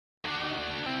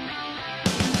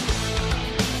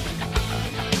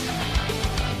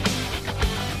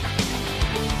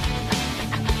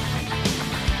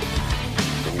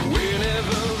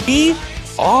We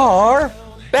are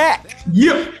back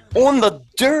Yep. on the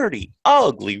Dirty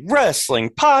Ugly Wrestling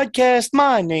Podcast.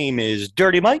 My name is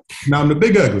Dirty Mike. Now I'm the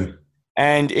Big Ugly.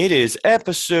 And it is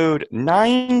episode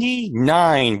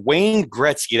 99. Wayne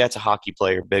Gretzky, that's a hockey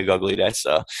player, Big Ugly. That's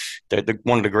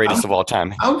one of the greatest of all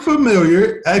time. I'm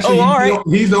familiar. Actually,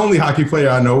 he's the only hockey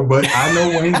player I know, but I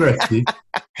know Wayne Gretzky.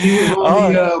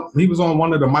 He was on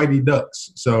one of the Mighty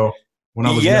Ducks. So when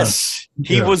I was young.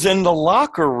 He was in the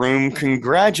locker room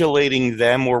congratulating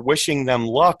them or wishing them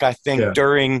luck, I think,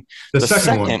 during the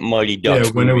second Mighty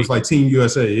Ducks when movie. It was like Team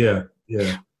USA.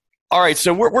 Yeah. All right,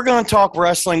 so we're going to talk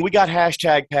wrestling. We got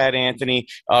hashtag Pat Anthony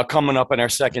coming up in our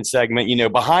second segment. You know,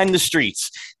 Behind the Streets.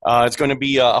 It's going to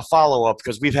be a follow-up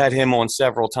because we've had him on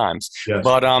several times. Yes.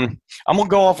 But I'm going to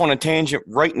go off on a tangent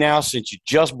right now since you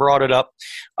just brought it up.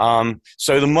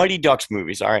 So the Mighty Ducks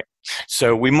movies, all right.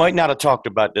 So we might not have talked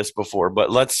about this before, but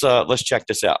let's check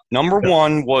this out. Number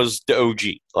one was the OG.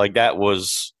 Like, that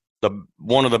was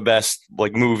one of the best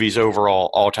movies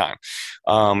overall all time.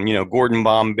 Gordon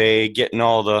Bombay getting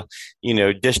all the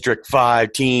District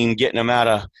 5 team, getting them out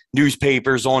of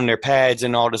newspapers on their pads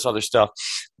and all this other stuff.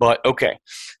 But okay,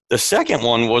 the second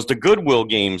one was the Goodwill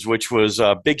Games, which was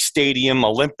a big stadium,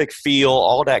 Olympic feel,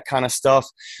 all that kind of stuff.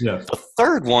 Yes. The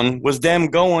third one was them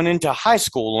going into high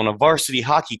school on a varsity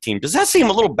hockey team. Does that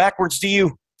seem a little backwards to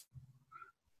you?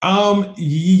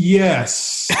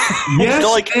 Yes.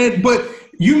 But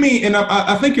you mean, and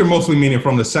I think you're mostly meaning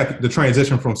from the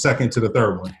transition from second to the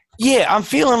third one. Yeah, I'm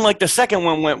feeling like the second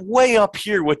one went way up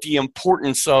here with the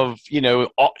importance of,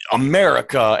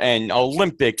 America and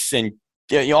Olympics and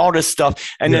all this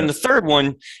stuff. And then the third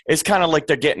one is kind of like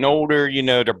they're getting older,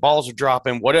 their balls are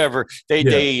dropping, whatever.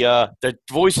 Their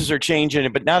voices are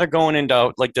changing, but now they're going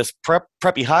into like this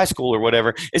preppy high school or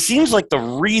whatever. It seems like the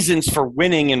reasons for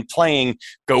winning and playing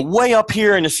go way up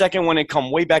here in the second one and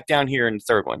come way back down here in the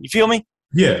third one. You feel me?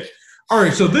 Yeah. All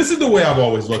right. So this is the way I've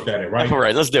always looked at it, right? All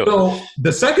right. Let's do it. So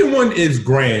the second one is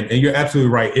grand, and you're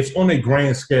absolutely right. It's on a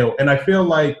grand scale. And I feel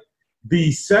like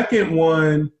the second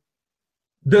one,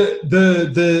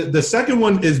 the second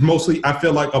one is mostly, I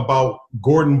feel like, about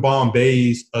Gordon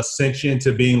Bombay's ascension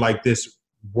to being like this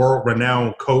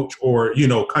world-renowned coach or,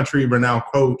 country-renowned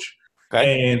coach,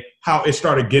 and how it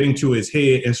started getting to his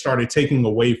head and started taking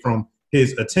away from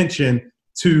his attention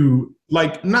to,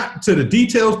 not to the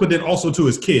details, but then also to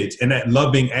his kids and that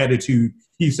loving attitude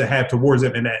he used to have towards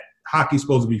them, and that hockey's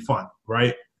supposed to be fun,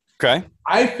 right? Okay.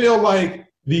 I feel like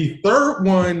the third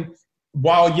one,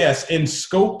 while yes, in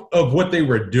scope of what they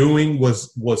were doing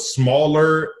was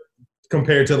smaller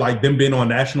compared to them being on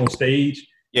national stage,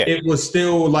 it was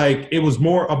still it was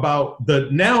more about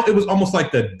now it was almost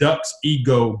like the Ducks'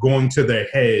 ego going to their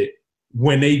head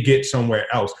when they get somewhere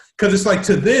else. Because it's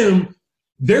to them,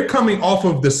 they're coming off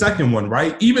of the second one,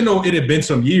 right? Even though it had been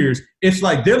some years, it's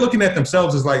they're looking at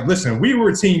themselves as listen, we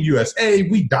were Team USA,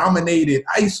 we dominated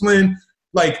Iceland,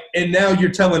 and now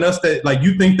you're telling us that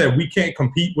you think that we can't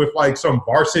compete with some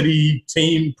varsity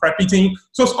team, preppy team.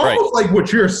 So it's almost like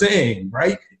what you're saying,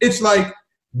 right? It's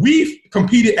we've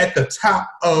competed at the top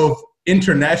of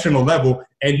international level,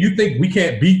 and you think we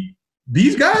can't beat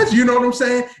these guys? You know what I'm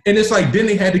saying? And it's then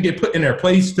they had to get put in their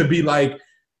place to be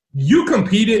you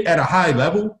competed at a high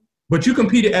level, but you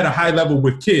competed at a high level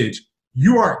with kids.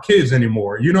 You aren't kids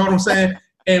anymore. You know what I'm saying?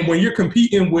 And when you're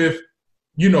competing with,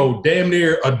 damn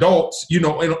near adults,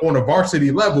 on a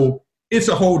varsity level, it's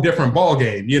a whole different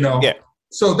ballgame, Yeah.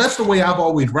 So that's the way I've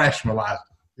always rationalized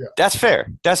it. Yeah. That's fair.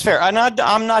 And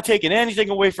I'm not taking anything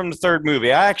away from the third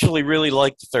movie. I actually really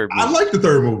like the third movie. I like the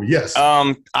third movie, yes.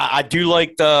 I do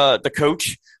like the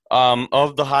coach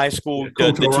of the high school,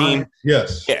 the team.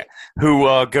 Yes. Yeah.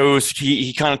 Who goes,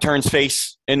 he kind of turns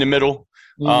face in the middle.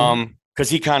 Because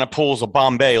he kind of pulls a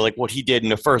Bombay like what he did in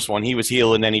the first one. He was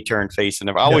heel and then he turned face. And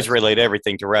I always relate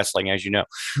everything to wrestling, as you know.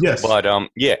 Yes. But,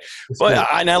 yeah. It's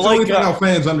only thing our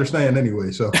fans understand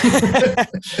anyway, so.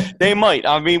 They might.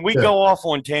 I mean, we go off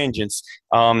on tangents.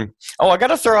 I got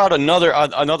to throw out another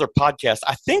podcast.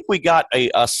 I think we got a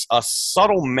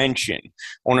subtle mention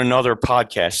on another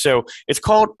podcast. So it's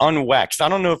called Unwaxed. I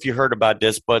don't know if you heard about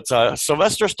this, but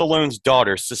Sylvester Stallone's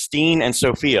daughters, Sistine and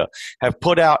Sophia, have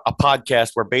put out a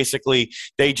podcast where basically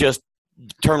they just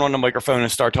turn on the microphone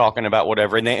and start talking about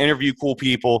whatever. And they interview cool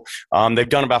people. They've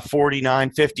done about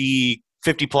 49, 50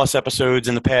 plus episodes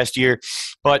in the past year.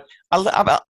 But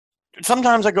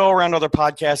sometimes I go around other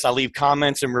podcasts. I leave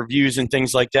comments and reviews and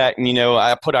things like that. And,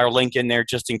 I put our link in there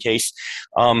just in case.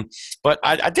 But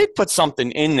I did put something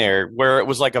in there where it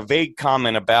was like a vague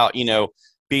comment about,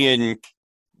 being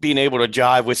being able to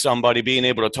jive with somebody, being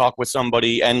able to talk with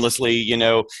somebody endlessly, you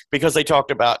know, because they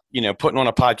talked about, you know, putting on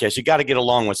a podcast. You got to get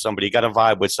along with somebody. You got to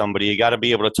vibe with somebody. You got to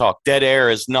be able to talk. Dead air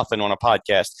is nothing on a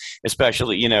podcast,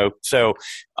 especially, you know. So,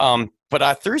 but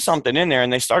I threw something in there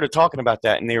and they started talking about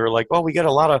that. And they were like, well, we get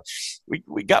a lot of,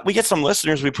 we get some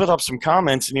listeners. We put up some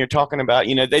comments and you're talking about,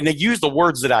 you know, they use the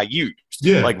words that I use.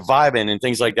 Yeah. Like vibing and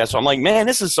things like that. So I'm like, man,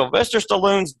 this is Sylvester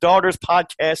Stallone's daughter's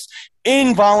podcast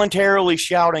involuntarily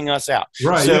shouting us out.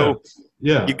 Right. So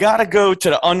yeah. You got to go to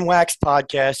the Unwaxed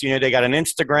podcast. You know, they got an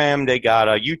Instagram, they got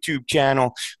a YouTube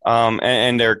channel,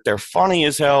 and they're funny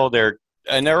as hell. They're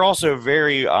also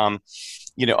very,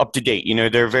 you know, up to date. You know,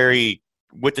 they're very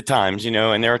with the times, you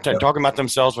know, and they're talking about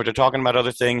themselves, but they're talking about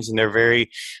other things, and they're very,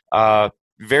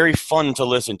 very fun to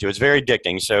listen to. It's very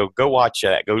addicting. So go watch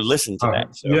that. Go listen to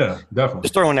that. So yeah, definitely.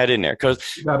 Just throwing that in there because,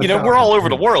 you know, we're all over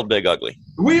the world, Big Ugly.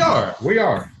 We are.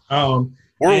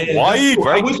 Worldwide,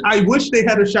 right? I wish they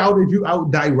had shouted you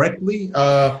out directly.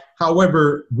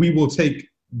 However, we will take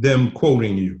them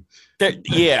quoting you.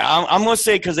 Yeah, I'm going to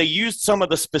say because they used some of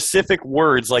the specific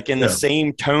words like in the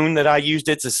same tone that I used.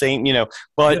 It's the same, you know,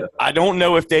 but I don't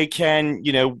know if they can,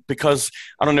 you know, because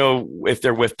I don't know if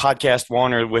they're with Podcast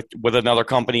One or with another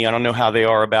company. I don't know how they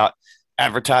are about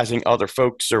advertising other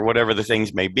folks or whatever the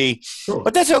things may be. Sure.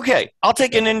 But that's okay. I'll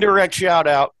take an indirect shout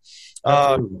out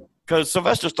because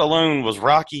Sylvester Stallone was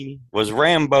Rocky, was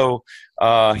Rambo.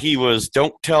 He was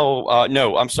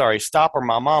Stop or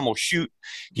My Mom Will Shoot.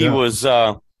 He was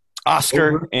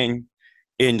Oscar, and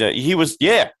he was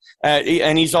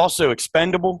and he's also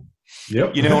Expendable.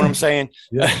 Yep. You know what I'm saying?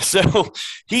 Yeah. So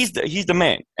he's the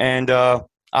man, and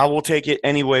I will take it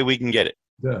any way we can get it.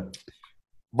 Yeah.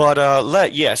 But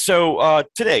so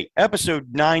today, episode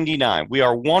 99, we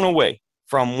are one away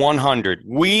from 100.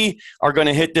 We are going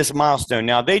to hit this milestone.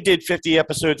 Now, they did 50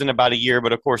 episodes in about a year,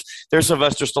 but of course, they're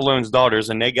Sylvester Stallone's daughters,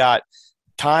 and they got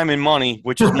time and money,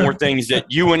 which is more things that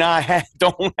you and I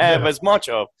don't have as much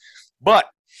of. But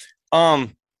I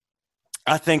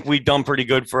think we've done pretty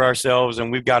good for ourselves,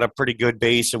 and we've got a pretty good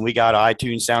base, and we got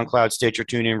iTunes, SoundCloud, Stitcher,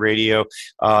 TuneIn Radio,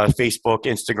 Facebook,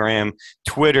 Instagram,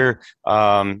 Twitter.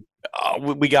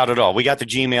 We got it all. We got the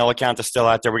Gmail account that's still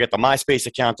out there. We got the MySpace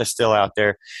account that's still out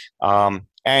there.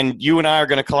 And you and I are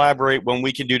going to collaborate when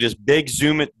we can do this biggest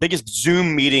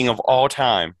Zoom meeting of all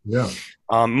time. Yeah.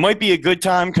 Might be a good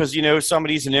time because, you know, some of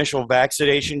these initial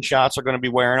vaccination shots are going to be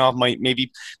wearing off.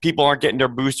 Maybe people aren't getting their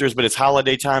boosters, but it's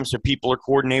holiday time, so people are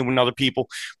coordinating with other people.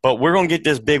 But we're going to get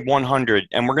this big 100,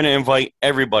 and we're going to invite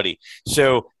everybody.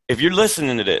 So if you're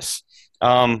listening to this,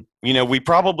 you know, we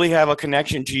probably have a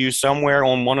connection to you somewhere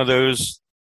on one of those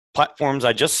platforms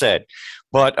I just said.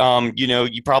 But, you know,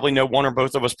 you probably know one or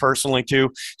both of us personally,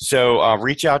 too. So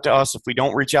reach out to us. If we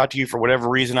don't reach out to you for whatever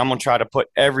reason, I'm going to try to put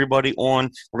everybody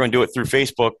on. We're going to do it through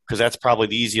Facebook because that's probably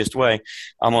the easiest way.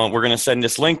 We're going to send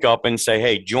this link up and say,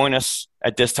 hey, join us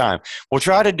at this time. We'll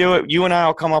try to do it. You and I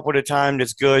will come up with a time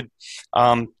that's good.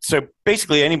 So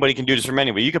basically anybody can do this from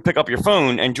anywhere. You can pick up your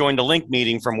phone and join the link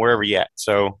meeting from wherever you're at.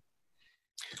 So,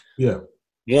 yeah,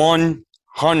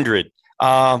 100.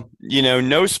 You know,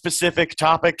 no specific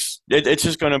topics. It's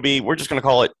just going to be, we're just going to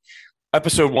call it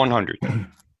episode 100.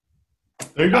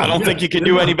 There you go. I don't think you can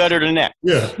do any better than that.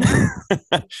 Yeah.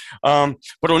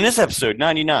 But on this episode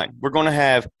 99, we're going to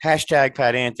have hashtag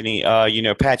Pat Anthony. You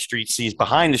know, Pat Street sees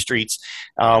behind the streets.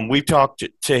 We've talked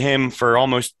to him for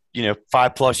almost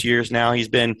 5+ years now. He's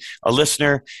been a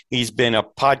listener. He's been a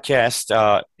podcast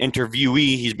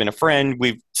interviewee. He's been a friend.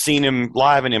 We've seen him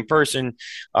live and in person,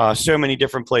 so many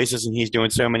different places, and he's doing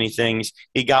so many things.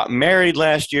 He got married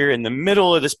last year in the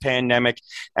middle of this pandemic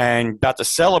and about to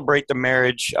celebrate the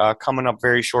marriage coming up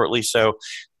very shortly. So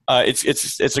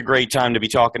it's a great time to be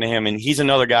talking to him, and he's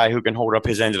another guy who can hold up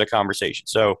his end of the conversation.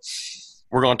 So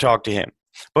we're going to talk to him.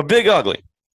 But Big Ugly,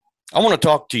 I want to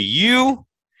talk to you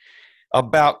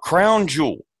about Crown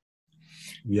Jewel.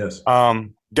 Yes.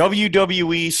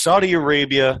 WWE Saudi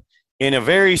Arabia in a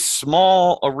very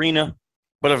small arena,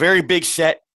 but a very big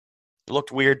set. It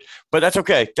looked weird, but that's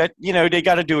okay. That, they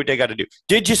got to do what they got to do.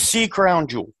 Did you see Crown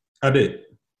Jewel? I did.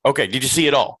 Okay. Did you see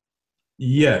it all?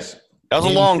 Yes. That was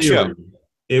a long show.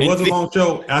 It was a long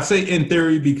show. I say in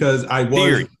theory because I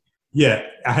was. Yeah,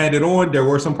 I had it on. There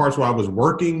were some parts where I was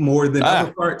working more than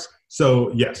other parts.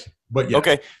 So yes, but yeah.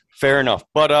 Okay. Fair enough.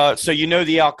 But so you know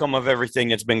the outcome of everything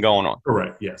that's been going on.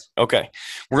 Correct, yes. Okay.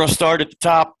 We're going to start at the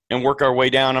top and work our way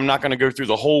down. I'm not going to go through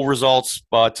the whole results,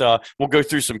 but we'll go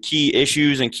through some key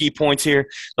issues and key points here.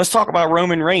 Let's talk about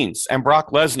Roman Reigns and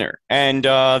Brock Lesnar and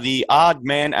the odd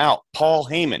man out, Paul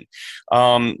Heyman.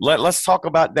 Let's talk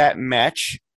about that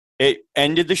match. It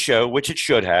ended the show, which it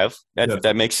should have.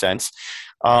 That makes sense.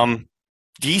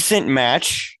 decent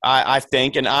match, I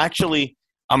think. And actually,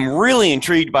 I'm really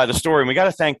intrigued by the story. And we got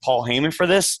to thank Paul Heyman for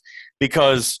this,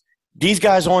 because these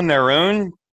guys on their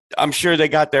own, I'm sure they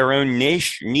got their own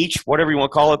niche, whatever you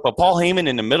want to call it. But Paul Heyman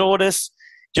in the middle of this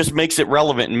just makes it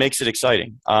relevant and makes it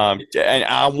exciting. And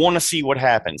I want to see what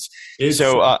happens.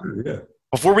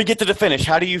 Before we get to the finish,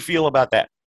 how do you feel about that?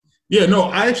 Yeah, no,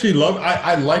 I actually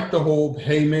I like the whole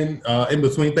Heyman in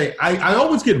between thing. I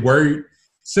always get worried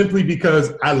simply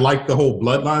because I like the whole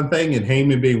bloodline thing and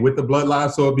Heyman being with the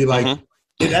bloodline. So it'd be like,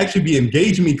 it'd actually be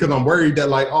engaging me, because I'm worried that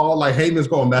Heyman's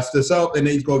going to mess this up and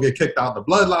then he's going to get kicked out of the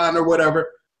bloodline or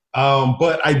whatever.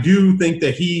 But I do think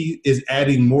that he is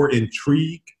adding more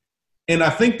intrigue. And I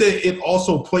think that it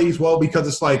also plays well because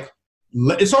it's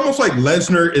almost like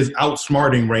Lesnar is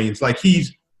outsmarting Reigns. Like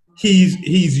he's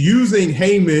using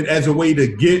Heyman as a way to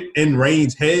get in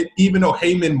Reigns' head, even though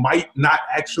Heyman might not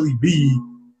actually be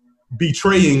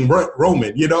betraying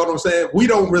Roman. You know what I'm saying? We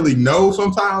don't really know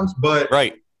sometimes, but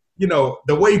the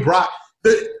way Brock,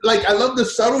 I love the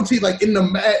subtlety, like in the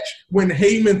match when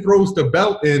Heyman throws the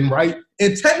belt in, right?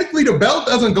 And technically the belt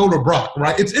doesn't go to Brock,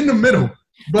 right? It's in the middle.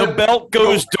 But the belt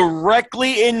goes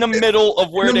directly in the middle of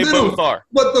where they both are.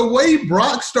 But the way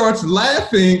Brock starts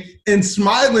laughing and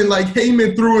smiling like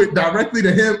Heyman threw it directly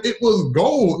to him, it was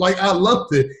gold. Like, I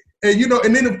loved it. And,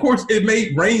 and then, of course, it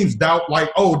made Reigns doubt,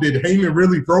 like, oh, did Heyman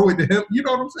really throw it to him? You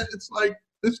know what I'm saying? It's like,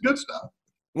 it's good stuff.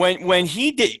 When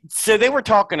he did – so they were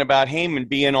talking about Heyman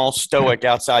being all stoic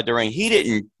outside the ring. He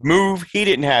didn't move. He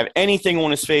didn't have anything on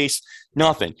his face,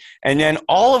 nothing. And then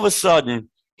all of a sudden,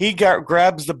 he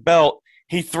grabs the belt.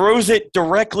 He throws it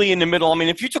directly in the middle. I mean,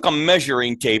 if you took a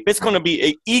measuring tape, it's going to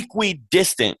be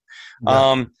equidistant.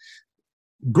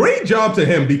 Great job to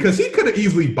him, because he could have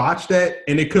easily botched that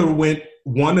and it could have went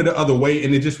one or the other way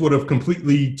and it just would have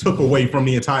completely took away from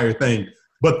the entire thing.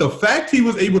 But the fact he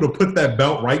was able to put that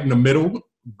belt right in the middle,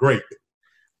 great.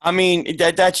 I mean,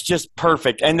 that's just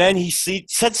perfect. And then he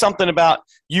said something about,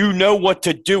 what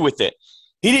to do with it.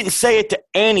 He didn't say it to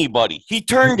anybody. He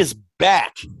turned his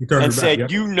back and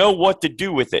said, you know what to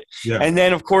do with it. Yeah. And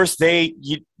then, of course, they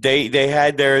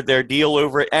had their deal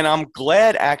over it. And I'm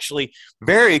glad, actually,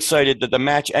 very excited that the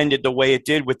match ended the way it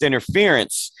did with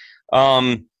interference,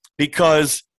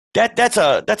 because that's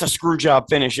a screw job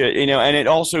finish, and it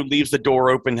also leaves the door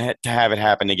open to have it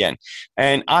happen again.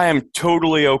 And I am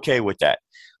totally okay with that,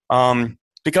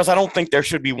 because I don't think there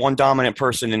should be one dominant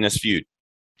person in this feud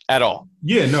at all.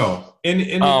 Yeah, no. And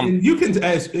you can,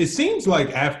 as it seems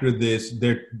like after this,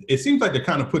 it seems like they're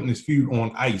kind of putting this feud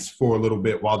on ice for a little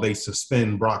bit while they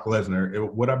suspend Brock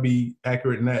Lesnar. Would I be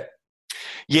accurate in that?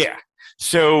 Yeah.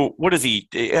 So what is he?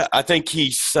 I think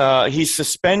he's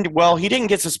suspended. Well, he didn't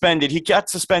get suspended. He got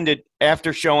suspended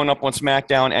after showing up on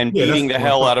SmackDown and beating the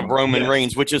hell out of Roman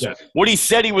Reigns, which is what he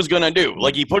said he was going to do.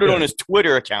 Like, he put it on his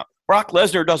Twitter account. Brock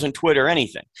Lesnar doesn't Twitter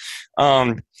anything.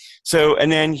 So,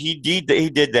 and then he did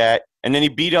that, and then he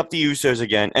beat up the Usos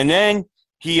again, and then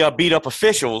he beat up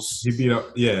officials. He beat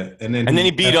up, and then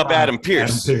he beat up Adam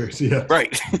Pearce.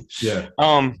 Right. Yeah.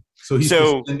 So he's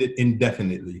suspended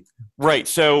indefinitely. Right.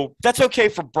 So that's okay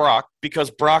for Brock,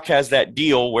 because Brock has that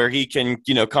deal where he can,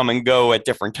 come and go at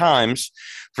different times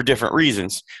for different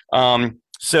reasons.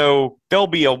 So there'll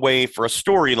be a way for a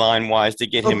storyline wise to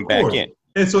get him back in.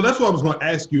 And so that's what I was going to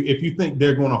ask you, if you think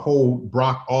they're going to hold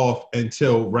Brock off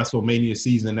until WrestleMania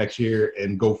season next year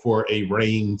and go for a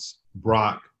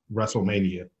Reigns-Brock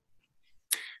WrestleMania.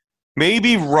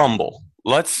 Maybe Rumble.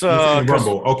 Let's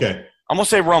Rumble. Okay. I'm going to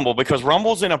say Rumble, because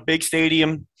Rumble's in a big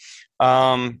stadium,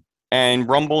 and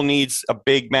Rumble needs a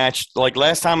big match. Like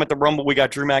last time at the Rumble, we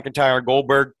got Drew McIntyre and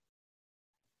Goldberg.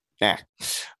 Nah.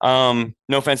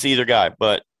 No offense to either guy,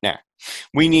 but nah.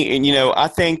 We need, and I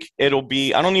think it'll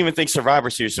be, I don't even think Survivor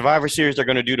Series, they're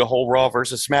going to do the whole Raw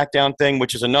versus SmackDown thing,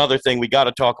 which is another thing we got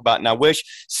to talk about. And I wish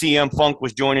CM Punk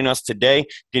was joining us today.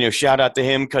 Shout out to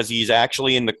him, because he's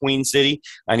actually in the Queen City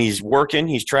and he's working,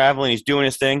 he's traveling, he's doing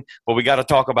his thing. But we got to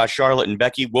talk about Charlotte and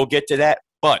Becky. We'll get to that.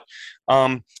 But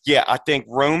I think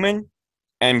Roman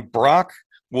and Brock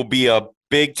will be a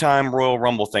big time Royal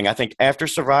Rumble thing. I think after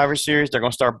Survivor Series, they're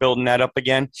going to start building that up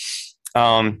again.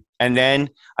 And then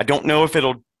I don't know if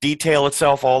it'll detail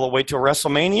itself all the way to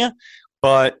WrestleMania,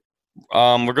 but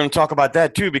we're going to talk about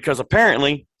that too, because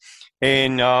apparently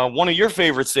in one of your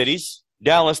favorite cities,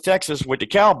 Dallas, Texas, with the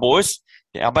Cowboys,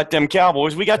 how about them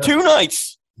Cowboys? We got 2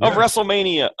 nights of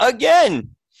WrestleMania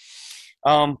again.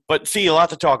 But see, a lot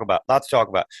to talk about.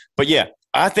 But yeah,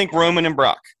 I think Roman and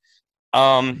Brock,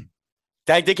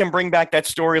 that they can bring back that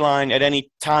storyline at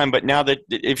any time, but now that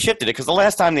they've shifted it, because the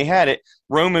last time they had it,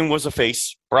 Roman was a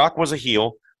face, Brock was a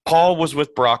heel, Paul was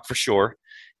with Brock for sure,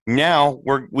 Now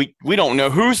we don't know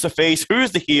who's the face,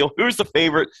 who's the heel, who's the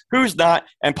favorite, who's not,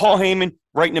 and Paul Heyman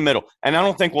right in the middle. And I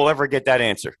don't think we'll ever get that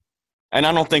answer. And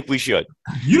I don't think we should.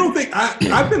 You don't think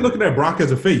I've been looking at Brock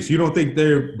as a face. You don't think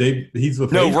he's the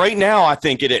face? No, right now I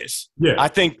think it is. Yeah. I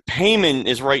think Heyman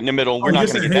is right in the middle. We're not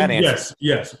going to get that answer.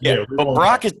 Yes. Yeah. But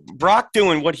Brock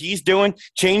doing what he's doing,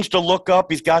 changed the look up.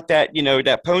 He's got that,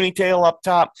 that ponytail up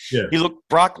top. Yeah.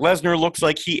 Brock Lesnar looks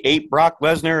like he ate Brock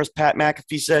Lesnar, as Pat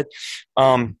McAfee said.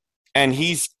 And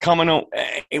he's coming on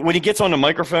when he gets on the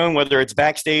microphone, whether it's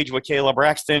backstage with Kayla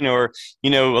Braxton or, a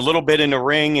little bit in the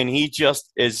ring, and he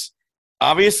just is.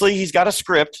 Obviously, he's got a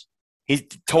script. He's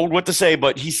told what to say,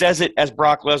 but he says it as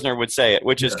Brock Lesnar would say it,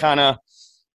 which is kind of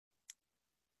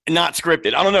not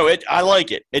scripted. I don't know. I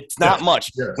like it. It's not much.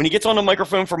 Yeah. When he gets on the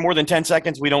microphone for more than 10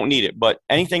 seconds, we don't need it. But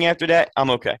anything after that, I'm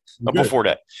okay. But before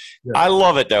that, I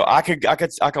love it though. I could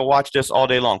watch this all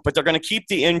day long. But they're going to keep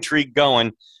the intrigue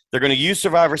going. They're going to use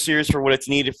Survivor Series for what it's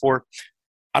needed for.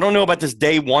 I don't know about this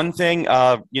day one thing,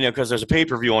 because there's a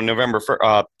pay-per-view on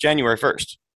January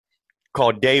 1st.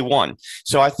 Called Day One.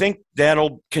 So I think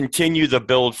that'll continue the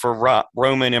build for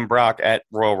Roman and Brock at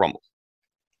Royal Rumble.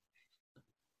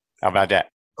 How about that?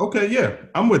 Okay, yeah.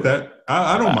 I'm with that.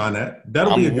 I don't mind that.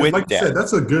 That'll be like you said,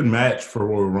 that's a good match for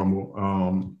Royal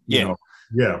Rumble.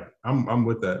 Yeah, I'm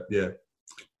with that. Yeah.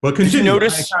 But continue. Did you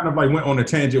notice? I kind of went on a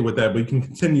tangent with that, but you can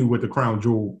continue with the Crown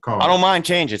Jewel card. I don't mind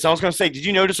changing. So I was going to say, did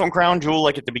you notice on Crown Jewel,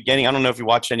 at the beginning, I don't know if you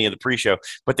watched any of the pre-show,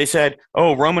 but they said,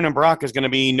 Roman and Brock is going to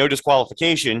be no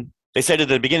disqualification. They said at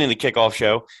the beginning of the kickoff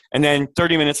show, and then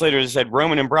 30 minutes later they said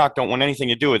Roman and Brock don't want anything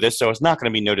to do with this, so it's not going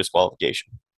to be no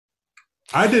disqualification.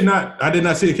 I did not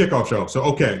see the kickoff show, so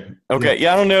okay. Okay,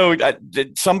 yeah, I don't know.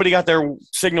 Somebody got their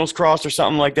signals crossed or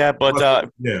something like that,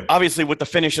 but obviously with the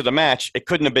finish of the match, it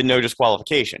couldn't have been no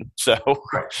disqualification. So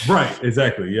right,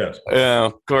 exactly, yes.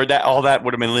 All that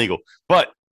would have been legal.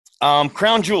 But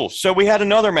Crown Jewel. So we had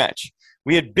another match.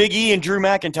 We had Big E and Drew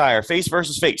McIntyre, face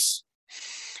versus face.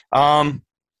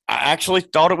 I actually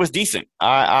thought it was decent.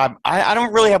 I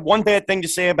don't really have one bad thing to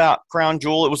say about Crown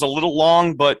Jewel. It was a little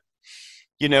long, but,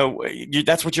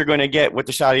 that's what you're going to get with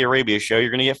the Saudi Arabia show. You're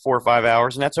going to get 4 or 5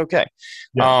 hours, and that's okay.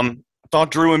 Yeah. I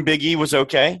thought Drew and Big E was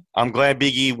okay. I'm glad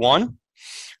Big E won.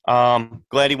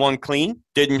 Glad he won clean.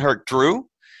 Didn't hurt Drew.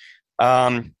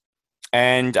 And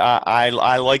I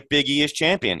like Big E as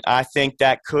champion. I think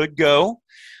that could go.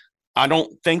 I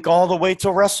don't think all the way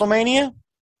till WrestleMania.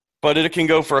 But it can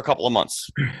go for a couple of months.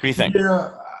 What do you think?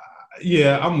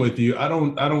 Yeah, I'm with you. I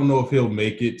don't know if he'll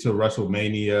make it to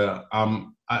WrestleMania.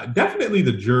 Definitely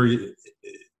the jury,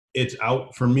 it's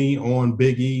out for me on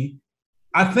Big E.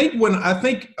 If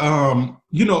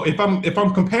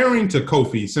I'm comparing to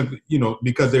Kofi, simply,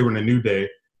 because they were in a New Day,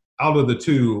 out of the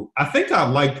two, I think I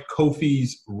liked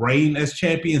Kofi's reign as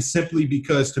champion simply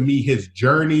because to me his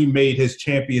journey made his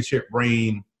championship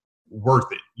reign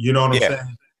worth it. You know what I'm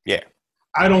saying? Yeah.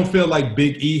 I don't feel like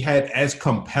Big E had as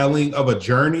compelling of a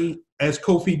journey as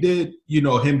Kofi did,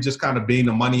 him just kind of being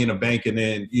the Money in the Bank and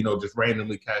then, just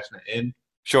randomly cashing it in.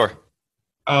 Sure.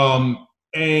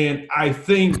 And I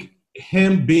think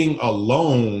him being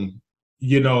alone,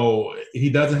 he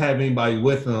doesn't have anybody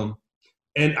with him.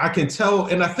 And I can tell,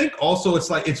 and I think also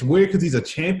it's weird because he's a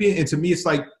champion. And to me, it's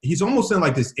like he's almost in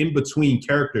this in-between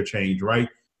character change, right?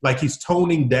 Like he's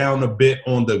toning down a bit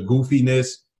on the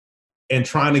goofiness and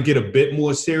trying to get a bit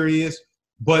more serious.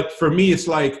 But for me, it's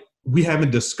like we haven't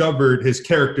discovered his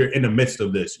character in the midst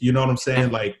of this. You know what I'm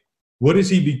saying? Like, what is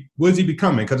he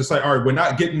becoming? Because it's like, all right, we're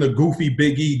not getting the goofy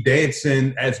Big E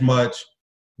dancing as much.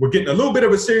 We're getting a little bit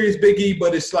of a serious Big E,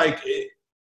 but it's like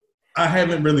I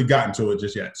haven't really gotten to it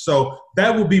just yet. So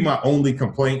that would be my only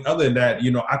complaint. Other than that,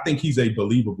 I think he's a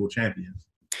believable champion.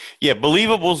 Yeah,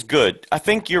 believable's good. I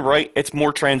think you're right. It's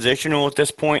more transitional at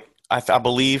this point. I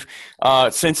believe,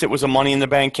 since it was a Money in the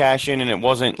Bank cash-in and it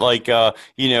wasn't like,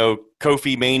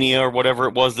 Kofi Mania or whatever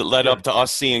it was that led up to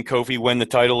us seeing Kofi win the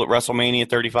title at WrestleMania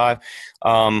 35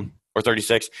 or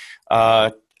 36.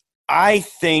 I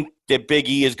think that Big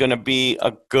E is going to be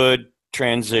a good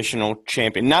transitional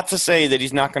champion. Not to say that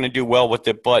he's not going to do well with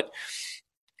it, but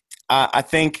I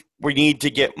think we need to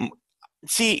get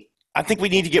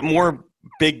more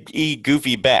Big E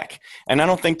Goofy back. And I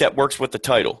don't think that works with the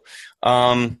title.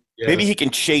 Maybe he can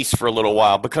chase for a little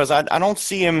while because I don't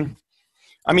see him.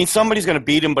 I mean, somebody's going to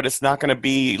beat him, but it's not going to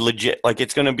be legit. Like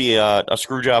it's going to be a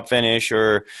screw job finish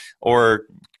or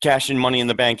cashing Money in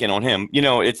the Bank in on him.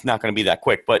 It's not going to be that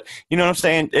quick. But you know what I'm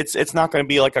saying? It's not going to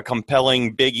be like a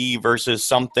compelling Big E versus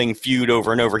something feud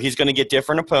over and over. He's going to get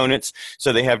different opponents,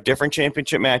 so they have different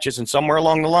championship matches, and somewhere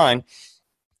along the line,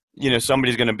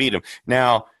 somebody's going to beat him.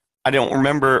 Now, I don't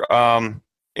remember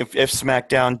if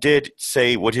SmackDown did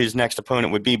say what his next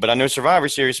opponent would be. But I know Survivor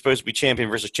Series is supposed to be champion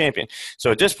versus champion.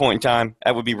 So at this point in time,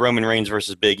 that would be Roman Reigns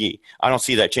versus Big E. I don't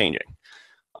see that changing.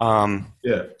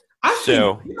 Yeah. I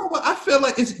think, you know what? I feel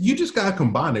like you just gotta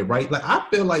combine it, right? Like I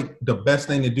feel like the best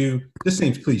thing to do. This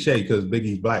seems cliche because Big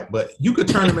E's black, but you could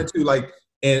turn him into like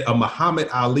a Muhammad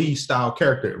Ali style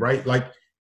character, right? Like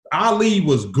Ali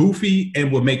was goofy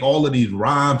and would make all of these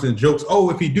rhymes and jokes.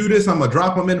 Oh, if he do this, I'm gonna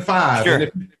drop him in 5. Sure.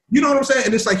 And you know what I'm saying?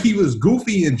 And it's like he was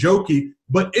goofy and jokey,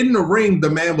 but in the ring,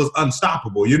 the man was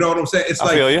unstoppable. You know what I'm saying? It's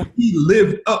like he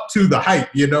lived up to the hype,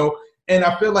 you know? And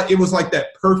I feel like it was like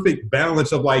that perfect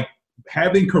balance of like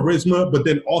having charisma, but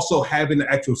then also having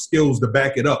the actual skills to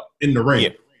back it up in the ring. Yeah.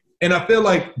 And I feel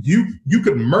like you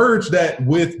could merge that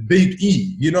with Big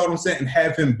E, you know what I'm saying? And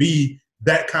have him be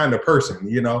that kind of person,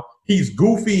 you know? He's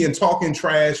goofy and talking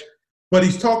trash, but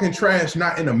he's talking trash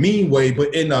not in a mean way,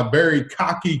 but in a very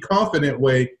cocky, confident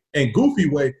way and goofy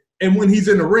way. And when he's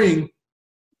in the ring,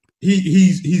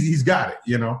 he's got it,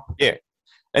 you know? Yeah.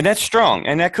 And that's strong.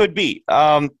 And that could be.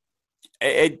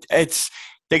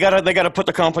 They gotta put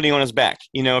the company on his back,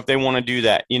 you know, if they want to do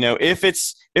that. You know, if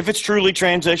it's truly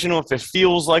transitional, if it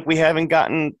feels like we haven't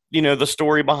gotten, you know, the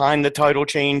story behind the title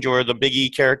change or the Big E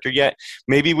character yet,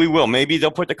 maybe we will. Maybe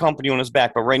they'll put the company on his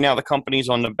back. But right now, the company's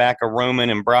on the back of Roman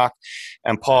and Brock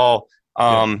and Paul.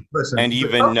 Listen, and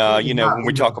even you know, when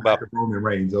we talk about Roman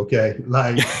Reigns, okay,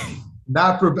 like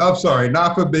not for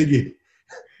Big E.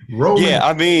 Roman. Yeah,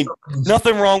 I mean,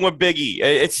 nothing wrong with Big E.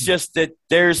 It's just that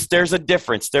there's a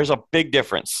difference. There's a big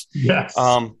difference. Yes.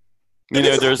 You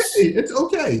know, it's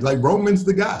okay. Like Roman's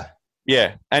the guy.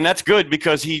 Yeah, and that's good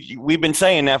because we've been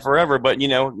saying that forever, but you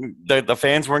know, the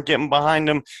fans weren't getting behind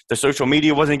him. The social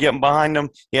media wasn't getting behind him.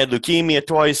 He had leukemia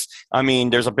twice. I mean,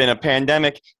 there's been a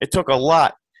pandemic. It took a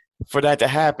lot for that to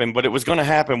happen, but it was going to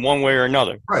happen one way or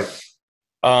another. Right.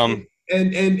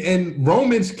 And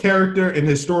Roman's character and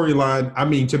his storyline, I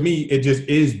mean, to me, it just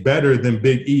is better than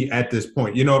Big E at this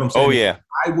point. You know what I'm saying? Oh, yeah.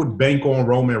 I would bank on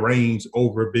Roman Reigns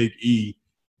over Big E,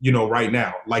 you know, right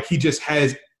now. Like, he just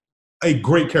has a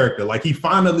great character. Like, he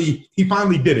finally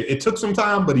did it. It took some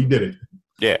time, but he did it.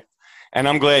 Yeah. And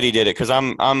I'm glad he did it because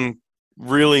I'm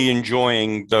really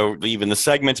enjoying even the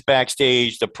segments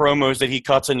backstage, the promos that he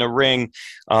cuts in the ring,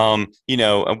 you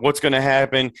know, what's going to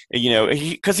happen, you know,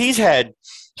 because he's had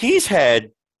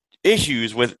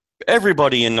issues with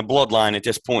everybody in the bloodline at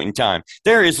this point in time.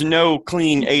 There is no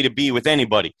clean A to B with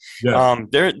anybody. Yeah.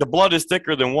 The blood is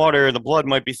thicker than water. The blood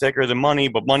might be thicker than money,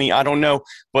 but money, I don't know.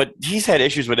 But he's had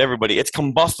issues with everybody. It's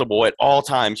combustible at all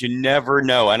times. You never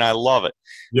know, and I love it.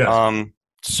 Yeah.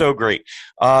 So great.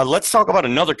 Let's talk about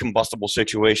another combustible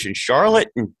situation, Charlotte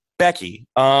and Becky.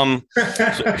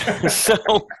 So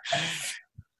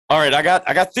all right, I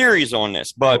got theories on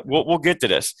this, but we'll get to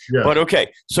this. Yeah. But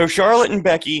okay, so Charlotte and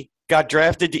Becky got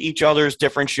drafted to each other's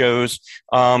different shows.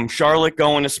 Charlotte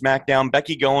going to SmackDown,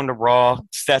 Becky going to Raw.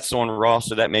 That's on Raw,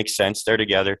 so that makes sense. They're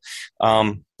together.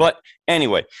 But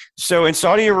anyway, so in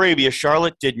Saudi Arabia,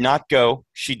 Charlotte did not go.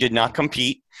 She did not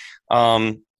compete.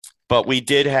 But we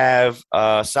did have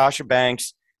Sasha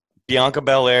Banks, Bianca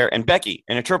Belair, and Becky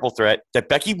in a triple threat that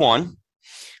Becky won.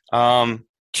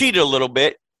 Cheated a little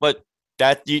bit, but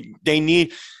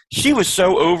she was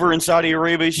so over in Saudi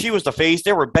Arabia. She was the face.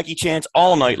 There were Becky chants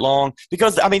all night long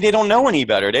because, I mean, they don't know any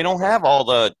better. They don't have all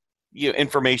the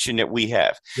information that we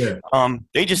have. Yeah.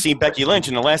 They just see Becky Lynch,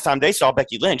 and the last time they saw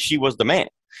Becky Lynch, she was the man.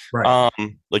 Right.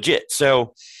 Legit.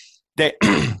 So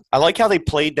I like how they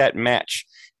played that match.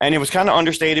 And it was kind of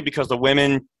understated because the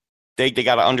women, they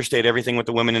got to understate everything with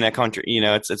the women in that country. You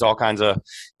know, it's all kinds of,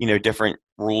 you know, different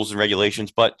rules and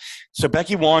regulations. But so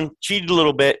Becky won, cheated a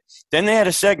little bit. Then they had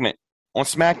a segment on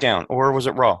SmackDown, or was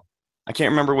it Raw? I can't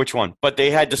remember which one. But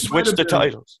they had to switch the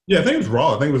titles. Yeah, I think it was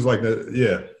Raw. I think it was like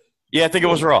Yeah, I think it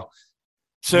was Raw.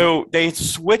 So they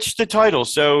switched the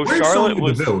titles. So where's Charlotte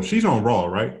Sonya Deville? She's on Raw,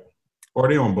 right? Or are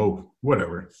they on both?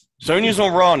 Whatever. Sonya's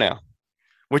on Raw now,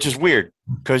 which is weird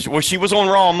because she was on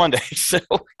Raw on Monday. So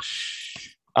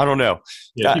I don't know.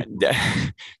 Yeah,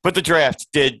 but the draft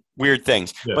did weird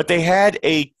things. Yeah. But they had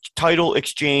a title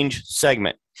exchange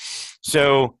segment.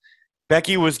 So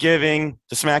Becky was giving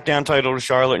the SmackDown title to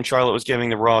Charlotte, and Charlotte was giving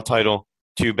the Raw title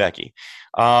to Becky.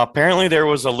 Apparently, there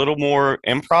was a little more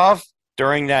improv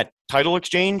during that title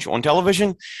exchange on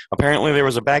television. Apparently, there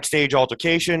was a backstage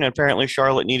altercation, and apparently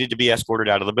Charlotte needed to be escorted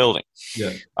out of the building.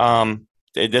 Yeah.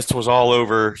 This was all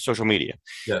over social media.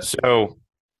 Yeah. So,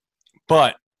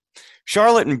 but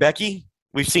Charlotte and Becky,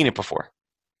 we've seen it before.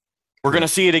 We're going to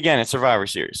see it again at Survivor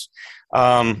Series.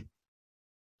 I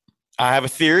have a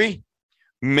theory.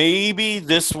 Maybe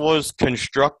this was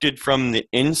constructed from the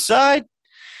inside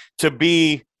to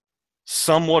be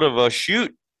somewhat of a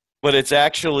shoot, but it's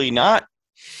actually not,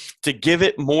 to give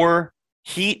it more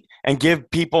heat and give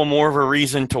people more of a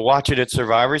reason to watch it at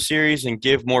Survivor Series and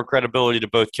give more credibility to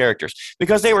both characters.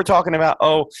 Because they were talking about,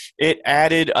 it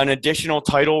added an additional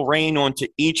title reign onto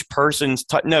each person's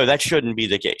no, that shouldn't be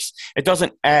the case. It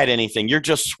doesn't add anything. You're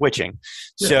just switching.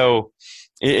 Yeah. So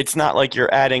it's not like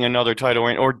you're adding another title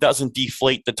reign, or doesn't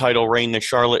deflate the title reign that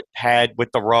Charlotte had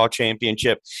with the Raw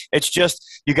Championship. It's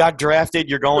just, you got drafted,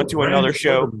 you're going to another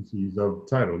show. Of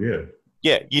title, yeah.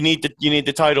 Yeah, you need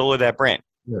the title of that brand.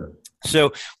 Yeah.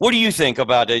 So what do you think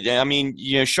about it? I mean,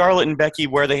 Charlotte and Becky,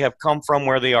 where they have come from,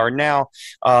 where they are now,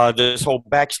 this whole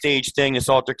backstage thing, this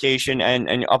altercation,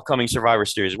 and upcoming Survivor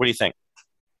Series. What do you think?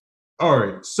 All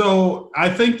right. So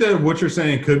I think that what you're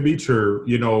saying could be true,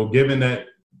 given that,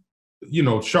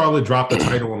 Charlotte dropped the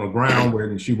title on the ground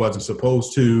when she wasn't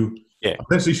supposed to. Yeah.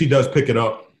 Eventually she does pick it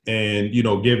up and,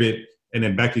 give it, and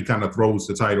then Becky kind of throws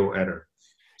the title at her.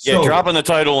 Yeah, dropping the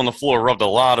title on the floor rubbed a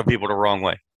lot of people the wrong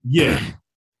way. Yeah.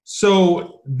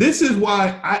 So this is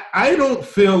why I don't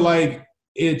feel like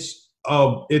it's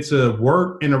a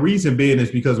work, and the reason being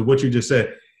is because of what you just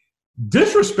said.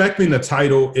 Disrespecting the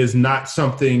title is not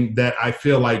something that I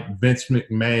feel like Vince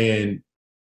McMahon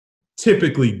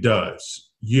typically does.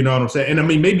 You know what I'm saying? And I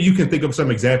mean, maybe you can think of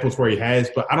some examples where he has,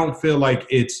 but I don't feel like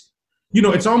it's,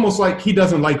 it's almost like he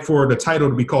doesn't like for the title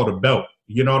to be called a belt.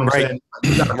 You know what I'm saying?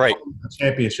 Right.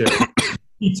 Championship.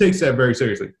 He takes that very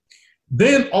seriously.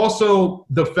 Then also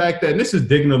the fact that, and this is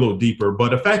digging a little deeper, but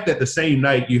the fact that the same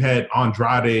night you had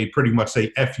Andrade pretty much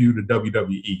say F you to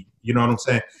WWE. You know what I'm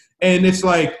saying? And it's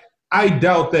like, I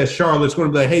doubt that Charlotte's going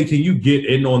to be like, hey, can you get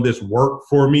in on this work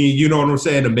for me? You know what I'm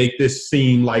saying? To make this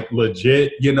seem like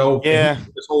legit, Yeah.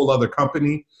 This whole other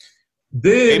company.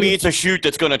 Then, maybe it's a shoot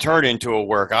that's going to turn into a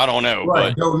work. I don't know.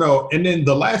 Right, don't know. And then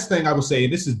the last thing I would say,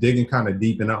 this is digging kind of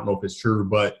deep, and I don't know if it's true,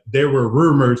 but there were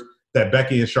rumors that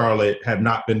Becky and Charlotte have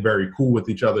not been very cool with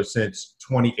each other since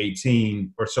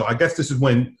 2018 or so. I guess this is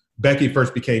when Becky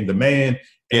first became the man,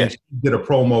 and she did a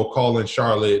promo calling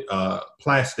Charlotte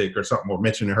plastic or something, or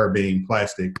mentioning her being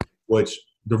plastic, which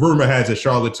the rumor has that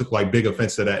Charlotte took like big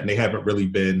offense to that, and they haven't really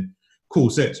been cool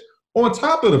since. On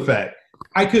top of the fact,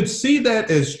 I could see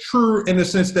that as true in the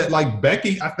sense that, like,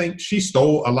 Becky, I think she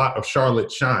stole a lot of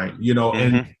Charlotte's shine,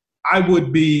 and I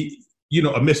would be,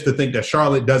 amiss to think that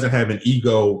Charlotte doesn't have an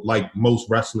ego like most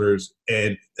wrestlers,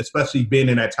 and especially being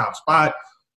in that top spot.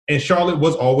 And Charlotte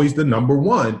was always the number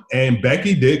one, and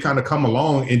Becky did kind of come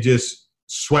along and just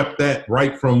swept that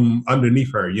right from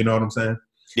underneath her. You know what I'm saying?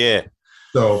 Yeah.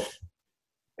 So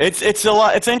it's a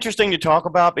lot. It's interesting to talk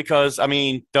about because, I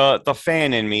mean, the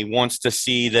fan in me wants to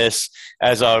see this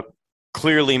as a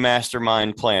clearly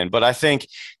mastermind plan, but I think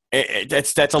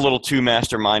that's a little too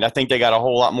mastermind. I think they got a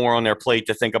whole lot more on their plate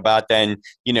to think about than,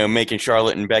 making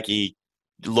Charlotte and Becky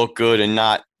look good and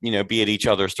not, be at each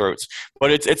other's throats.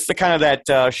 But it's the kind of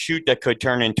that shoot that could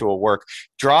turn into a work.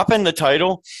 Dropping the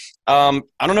title, I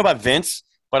don't know about Vince,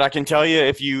 but I can tell you,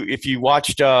 if you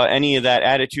watched any of that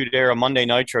Attitude Era Monday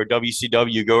Nitro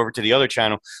WCW, go over to the other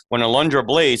channel, when Alundra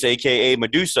Blaze, a.k.a.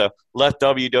 Medusa, left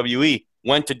WWE,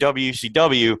 went to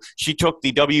WCW, she took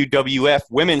the WWF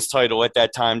women's title at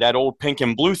that time, that old pink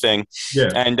and blue thing,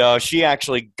 and she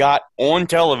actually got on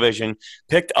television,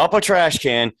 picked up a trash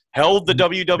can, held the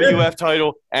WWF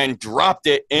title, and dropped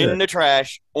it in the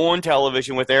trash on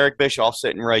television with Eric Bischoff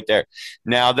sitting right there.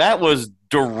 Now, that was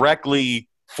directly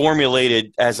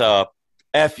formulated as a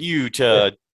FU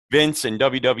to Vince and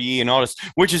WWE and all this,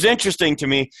 which is interesting to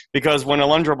me because when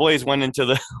Alundra Blaze went into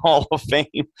the Hall of Fame,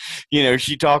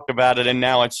 she talked about it, and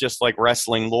now it's just like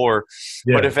wrestling lore.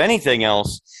 Yeah. But if anything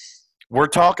else, we're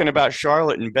talking about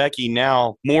Charlotte and Becky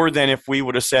now more than if we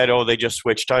would have said, they just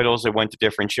switched titles, they went to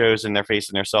different shows, and they're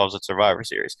facing themselves at Survivor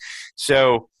Series.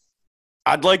 So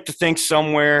I'd like to think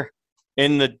somewhere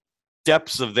in the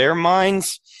depths of their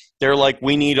minds, they're like,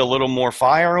 we need a little more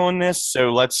fire on this,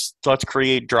 so let's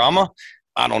create drama.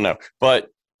 I don't know, but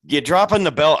you dropping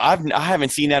the belt. I haven't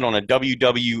seen that on a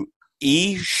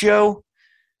WWE show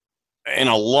in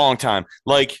a long time.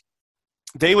 Like,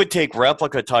 they would take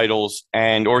replica titles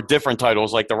or different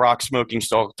titles, like the Rock Smoking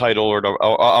Skull title, or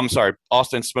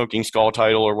Austin Smoking Skull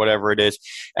title, or whatever it is,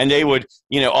 and they would,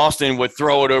 Austin would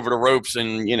throw it over the ropes,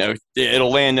 and it'll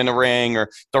land in the ring, or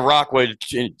the Rock would,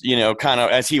 kind of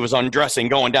as he was undressing,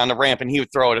 going down the ramp, and he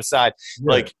would throw it aside,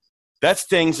 like. That's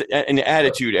things in the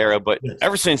Attitude Era, but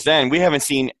ever since then, we haven't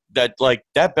seen that, like,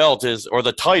 that belt or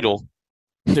the title,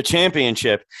 the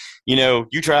championship, you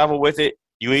travel with it,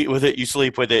 you eat with it, you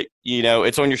sleep with it,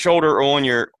 it's on your shoulder or on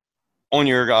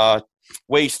your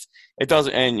waste. It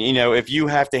doesn't, and if you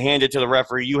have to hand it to the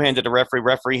referee, you hand it to the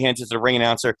referee hands it to the ring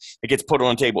announcer, it gets put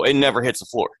on the table. It never hits the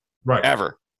floor. Right.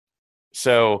 Ever.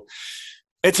 So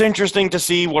it's interesting to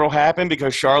see what will happen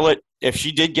because Charlotte, if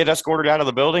she did get escorted out of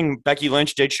the building, Becky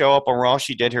Lynch did show up on Raw.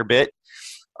 She did her bit.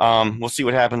 We'll see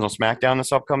what happens on SmackDown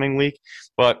this upcoming week.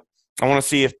 But I want to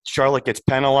see if Charlotte gets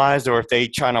penalized or if they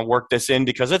try to work this in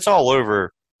because it's all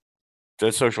over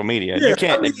the social media. Yeah, you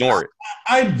can't ignore it.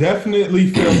 I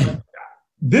definitely feel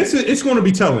it's going to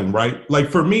be telling, right? Like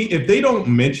for me, if they don't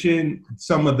mention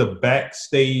some of the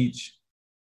backstage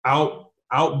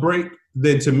outbreak,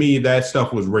 then to me that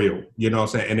stuff was real. You know what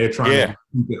I'm saying? And they're trying to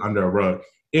keep it under a rug.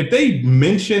 If they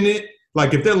mention it,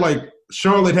 like if they're like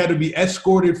Charlotte had to be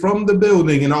escorted from the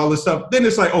building and all this stuff, then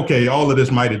it's like, okay, all of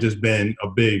this might have just been a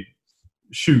big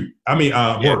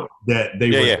work that they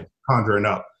were conjuring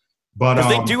up. But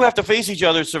they do have to face each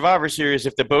other in Survivor Series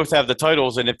if they both have the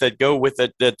titles, and if they go with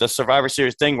the Survivor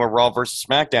Series thing where Raw versus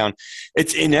SmackDown,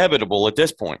 it's inevitable at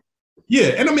this point.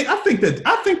 Yeah, and I think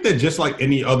that just like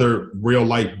any other real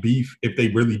life beef, if they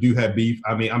really do have beef,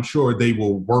 I'm sure they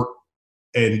will work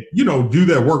and do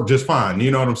their work just fine.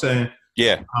 You know what I'm saying?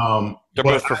 Yeah. They're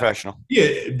both professional.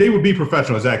 They would be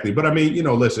professional, exactly. But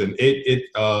listen,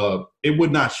 it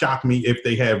would not shock me if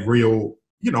they have real,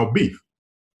 beef.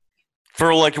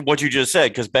 For like what you just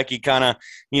said, because Becky kind of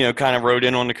rode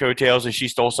in on the coattails and she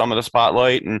stole some of the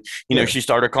spotlight, and she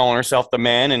started calling herself the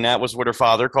man, and that was what her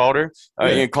father called her,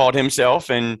 and called himself,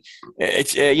 and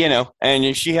it's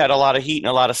and she had a lot of heat and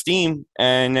a lot of steam,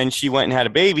 and then she went and had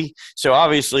a baby, so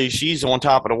obviously she's on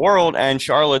top of the world, and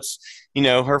Charlotte's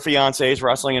her fiance is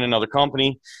wrestling in another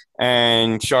company,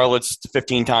 and Charlotte's the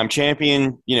 15-time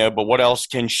champion, but what else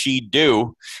can she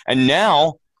do? And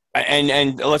now.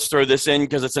 And let's throw this in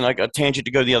because it's like a tangent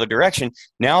to go the other direction.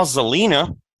 Now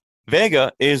Zelina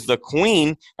Vega is the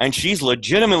queen, and she's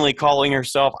legitimately calling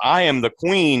herself, I am the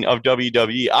queen of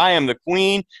WWE. I am the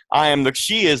queen.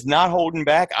 She is not holding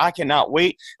back. I cannot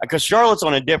wait because Charlotte's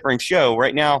on a different show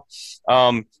right now.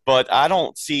 But I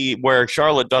don't see where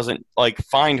Charlotte doesn't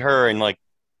find her and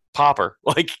pop her,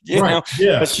 you know,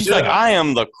 but she's like, I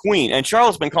am the queen. And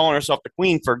Charlotte's been calling herself the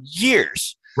queen for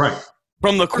years. Right.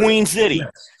 From the Queen City.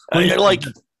 Yes.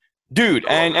 Dude,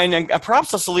 and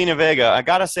props to Zelina Vega. I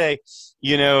gotta say,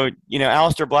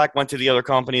 Aleister Black went to the other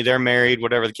company. They're married,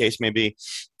 whatever the case may be.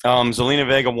 Zelina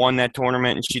Vega won that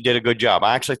tournament, and she did a good job.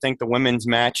 I actually think the women's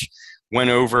match went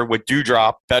over with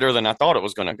Doudrop better than I thought it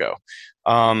was going to go.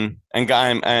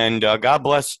 And God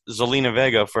bless Zelina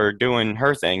Vega for doing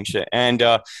her thing. And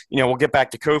we'll get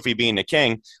back to Kofi being the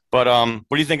king. But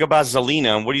what do you think about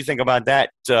Zelina? What do you think about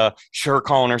that? Her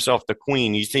calling herself the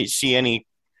queen. You see any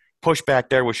pushback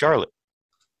there with Charlotte?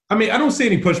 I don't see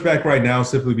any pushback right now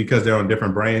simply because they're on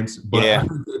different brands. But I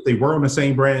think if they were on the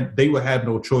same brand, they would have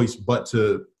no choice but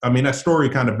to – that story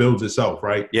kind of builds itself,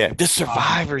 right? Yeah, the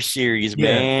Survivor Series,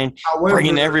 man. However,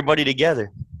 bringing everybody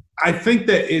together. I think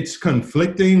that it's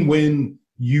conflicting when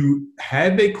you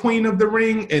have a queen of the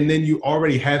ring and then you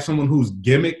already have someone whose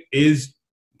gimmick is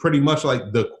pretty much like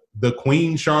the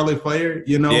queen Charlotte Flair,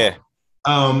 Yeah.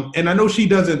 And I know she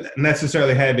doesn't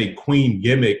necessarily have a queen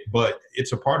gimmick, but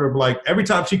it's a part of every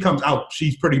time she comes out,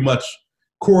 she's pretty much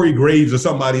Corey Graves or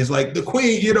somebody is like the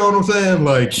queen, you know what I'm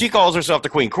saying? She calls herself the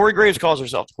queen. Corey Graves calls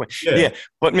herself the queen. Yeah.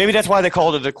 But maybe that's why they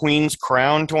called it the Queen's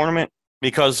Crown tournament,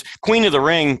 because Queen of the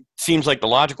Ring seems like the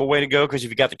logical way to go because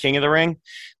if you got the King of the Ring.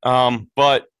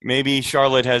 But maybe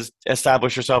Charlotte has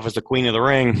established herself as the Queen of the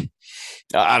Ring.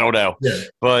 I don't know. Yeah.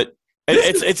 But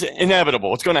it's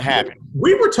inevitable. It's going to happen.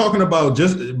 We were talking about,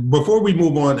 just before we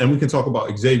move on, and we can talk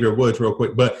about Xavier Woods real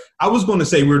quick, but I was going to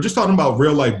say, we were just talking about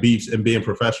real life beefs and being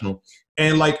professional.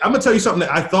 And I'm going to tell you something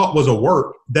that I thought was a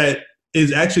work that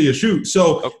is actually a shoot.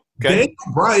 So Daniel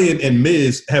Bryan and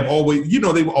Miz have always, they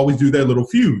will always do their little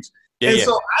feuds.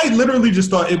 So I literally just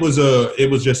thought it was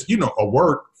just a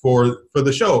work for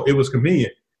the show. It was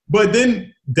convenient. But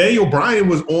then Daniel Bryan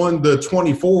was on the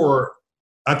 24,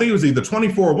 I think it was either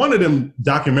 24, one of them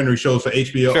documentary shows for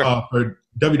HBO, for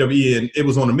WWE, and it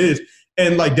was on The Miz.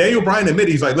 And Daniel Bryan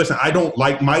admitted, he's like, listen, I don't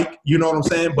like Mike, you know what I'm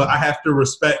saying? But I have to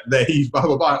respect that he's blah,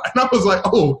 blah, blah. And I was like,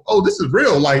 oh, this is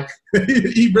real.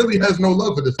 He really has no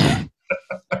love for this guy.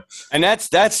 And that's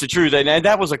the truth. And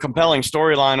that was a compelling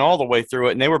storyline all the way through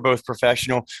it. And they were both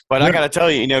professional. But I got to tell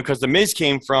you, because The Miz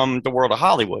came from the world of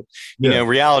Hollywood,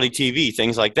 reality TV,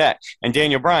 things like that. And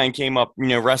Daniel Bryan came up,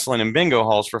 wrestling in bingo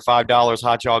halls for $5,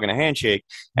 hot dog and a handshake.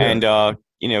 And,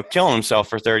 killing himself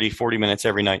for 30, 40 minutes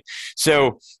every night.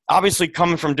 So obviously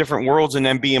coming from different worlds and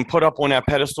then being put up on that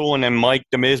pedestal, and then Mike,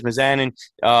 The Miz, Mizanin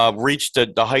reached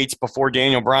the heights before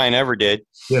Daniel Bryan ever did.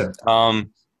 Yeah.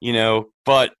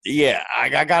 But yeah,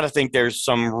 I got to think there's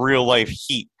some real life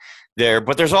heat there,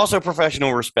 but there's also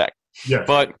professional respect. Yeah.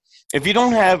 But if you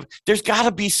don't have, there's got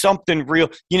to be something real,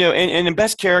 and the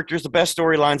best characters, the best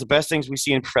storylines, the best things we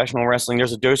see in professional wrestling,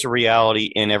 there's a dose of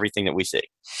reality in everything that we see.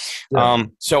 Yeah.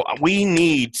 So we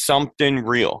need something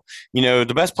real.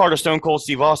 The best part of Stone Cold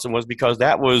Steve Austin was because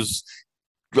that was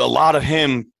a lot of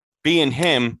him being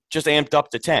him, just amped up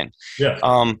to 10.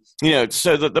 Yeah.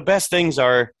 So the best things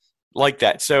are like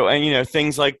that. So, and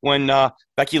things like when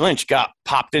Becky Lynch got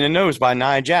popped in the nose by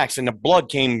Nia Jax and the blood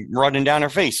came running down her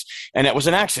face, and that was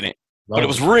an accident, but it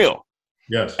was real.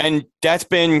 Yes. And that's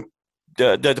been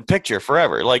the picture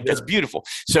forever. Like, that's beautiful.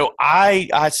 So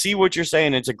I see what you're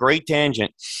saying. It's a great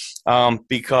tangent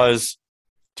because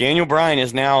Daniel Bryan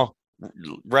is now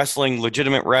wrestling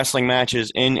legitimate wrestling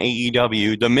matches in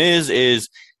AEW. The Miz is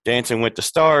Dancing with the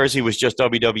Stars. He was just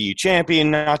WWE champion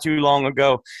not too long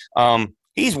ago.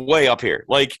 He's way up here.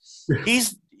 Like, he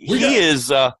is.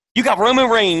 You got Roman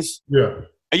Reigns. Yeah.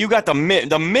 You got the Miz.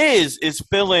 The Miz is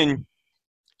filling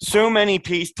so many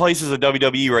places of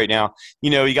WWE right now.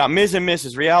 You got Miz and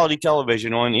Mrs. reality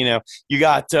television on. You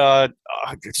got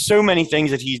so many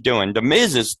things that he's doing. The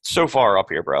Miz is so far up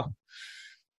here, bro.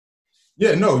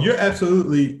 Yeah, no, you're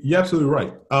absolutely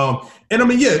right. And I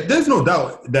mean, yeah, there's no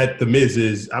doubt that the Miz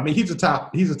is. I mean, he's a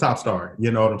top star.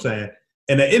 You know what I'm saying?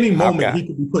 And at any moment, he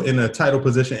could be put in a title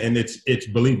position, and it's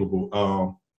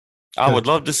believable. I would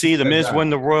love to see the Miz win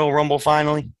the Royal Rumble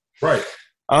finally. Right.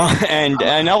 And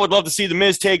I would love to see the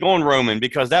Miz take on Roman,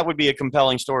 because that would be a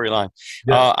compelling storyline.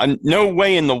 Yeah. No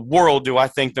way in the world do I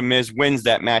think the Miz wins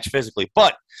that match physically,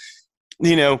 but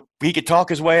he could talk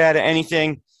his way out of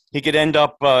anything. He could end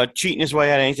up cheating his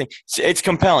way out of anything. It's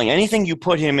compelling. Anything you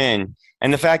put him in,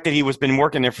 and the fact that he was been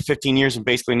working there for 15 years and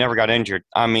basically never got injured.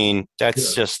 I mean,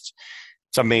 that's just.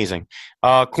 It's amazing.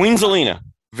 Queen Zelina,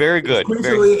 very good. Queen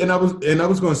Zelina, and I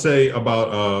was going to say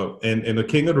about and the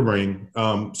King of the Ring.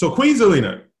 So Queen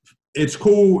Zelina, it's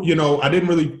cool. I didn't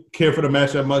really care for the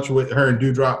match that much with her and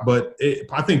Doudrop, but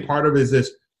I think part of it is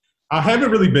this. I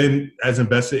haven't really been as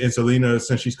invested in Zelina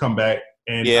since she's come back,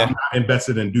 and I'm not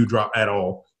invested in Doudrop at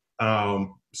all.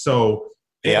 So.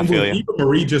 Yeah, I feel you. Eva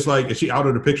Marie, just like, is she out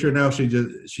of the picture now?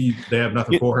 They have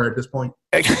nothing for her at this point.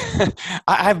 I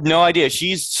have no idea.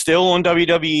 She's still on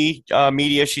WWE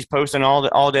media. She's posting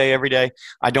all day, every day.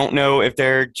 I don't know if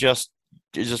they're just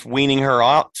weaning her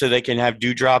out so they can have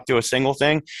Doudrop do a single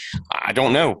thing. I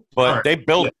don't know, but they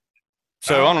built it.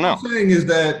 So I don't know. What I'm saying is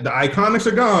that the Iconics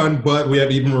are gone, but we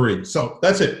have Eva Marie. So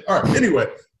that's it. All right. Anyway,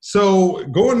 so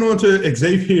going on to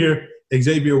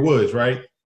Xavier Woods, right?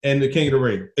 And the King of the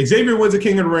Ring. Xavier Woods, the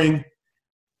King of the Ring.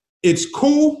 It's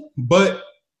cool, but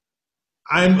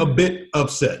I'm a bit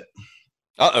upset.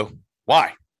 Uh-oh.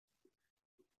 Why?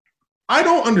 I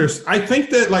don't understand. I think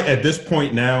that, like, at this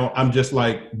point now, I'm just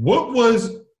like, what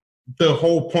was the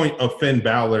whole point of Finn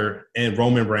Balor and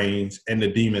Roman Reigns and the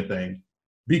Demon thing?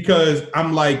 Because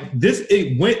I'm like,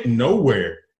 it went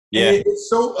nowhere. Yeah. And it's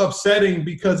so upsetting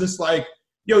because it's like,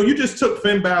 yo, you just took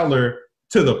Finn Balor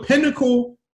to the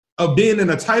pinnacle of being in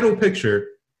a title picture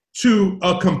to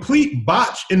a complete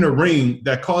botch in the ring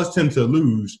that caused him to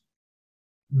lose.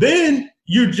 Then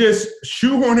you just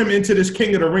shoehorn him into this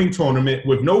King of the Ring tournament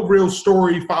with no real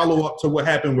story follow-up to what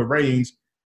happened with Reigns.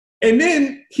 And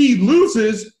then he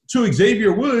loses to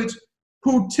Xavier Woods,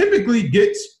 who typically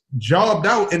gets jobbed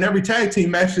out in every tag team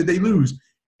match that they lose.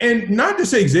 And not to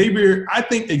say Xavier, I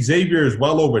think Xavier is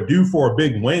well overdue for a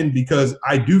big win, because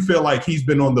I do feel like he's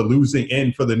been on the losing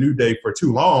end for the New Day for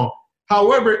too long.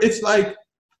 However, it's like,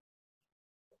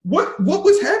 what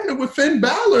was happening with Finn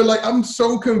Balor? Like, I'm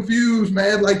so confused,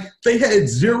 man. Like, they had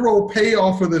zero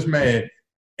payoff for this man.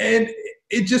 And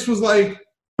it just was like,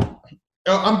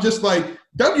 I'm just like,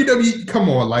 WWE, come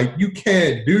on, like, you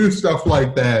can't do stuff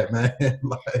like that, man.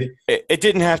 Like, it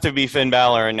didn't have to be Finn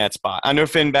Balor in that spot. I know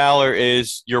Finn Balor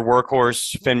is your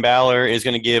workhorse. Finn Balor is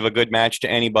going to give a good match to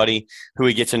anybody who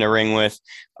he gets in the ring with.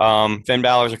 Finn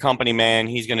Balor's a company man.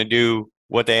 He's going to do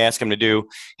what they ask him to do.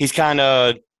 He's kind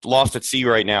of lost at sea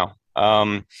right now,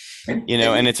 and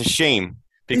it's a shame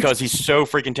because he's so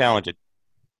freaking talented.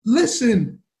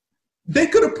 Listen, they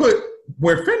could have put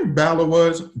where Finn Balor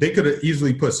was, they could have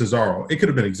easily put Cesaro. It could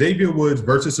have been Xavier Woods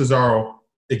versus Cesaro.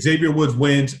 Xavier Woods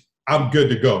wins. I'm good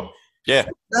to go. Yeah.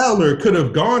 Balor could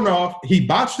have gone off. He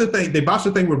botched the thing. They botched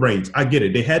the thing with Reigns. I get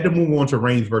it. They had to move on to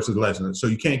Reigns versus Lesnar, so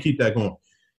you can't keep that going.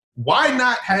 Why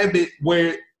not have it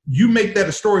where you make that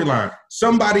a storyline?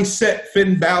 Somebody set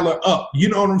Finn Balor up. You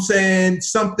know what I'm saying?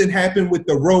 Something happened with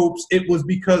the ropes. It was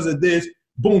because of this.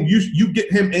 Boom, you get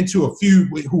him into a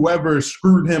feud with whoever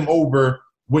screwed him over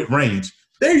with Reigns.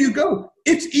 There you go.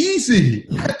 It's easy.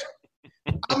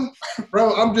 I'm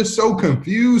bro, I'm just so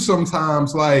confused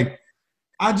sometimes. Like,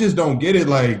 I just don't get it.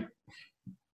 Like,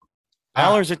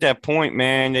 Balor's at that point,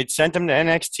 man. They sent him to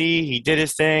NXT. He did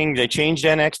his thing. They changed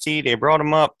NXT. They brought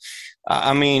him up.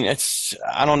 I mean,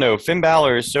 I don't know. Finn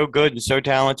Balor is so good and so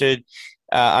talented.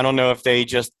 I don't know if they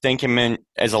just think him in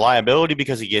as a liability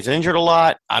because he gets injured a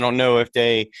lot. I don't know if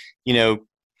they,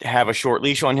 have a short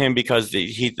leash on him because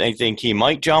they think he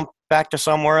might jump back to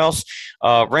somewhere else.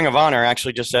 Ring of Honor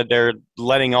actually just said they're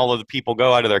letting all of the people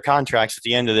go out of their contracts at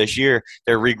the end of this year.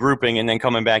 They're regrouping and then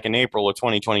coming back in April of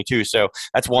 2022. So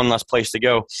that's one less place to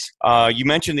go. You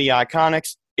mentioned the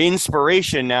Iconics.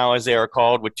 Inspiration now, as they are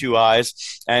called, with two eyes,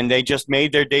 and they just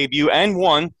made their debut and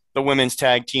won the Women's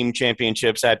Tag Team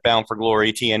Championships at Bound for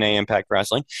Glory, TNA Impact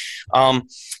Wrestling.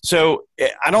 So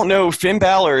I don't know. Finn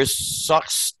Balor is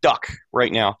stuck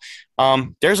right now.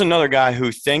 There's another guy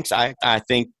who thinks I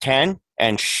think can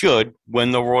and should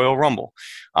win the Royal Rumble.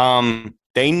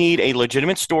 They need a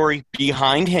legitimate story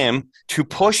behind him to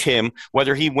push him,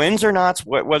 whether he wins or not,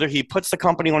 whether he puts the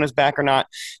company on his back or not.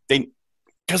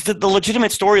 Because the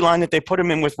legitimate storyline that they put him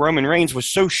in with Roman Reigns was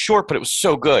so short, but it was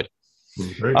so good.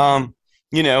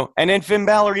 And then Finn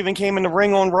Balor even came in the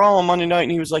ring on Raw on Monday night,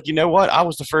 and he was like, you know what? I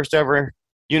was the first ever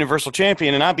Universal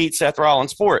Champion, and I beat Seth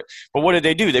Rollins for it. But what did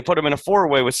they do? They put him in a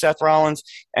four-way with Seth Rollins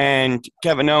and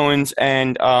Kevin Owens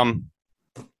and I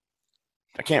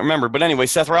can't remember. But anyway,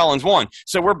 Seth Rollins won.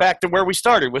 So we're back to where we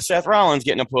started with Seth Rollins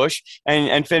getting a push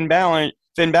and Finn Balor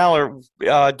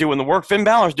doing the work. Finn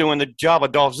Balor's doing the job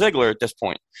of Dolph Ziggler at this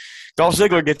point. Dolph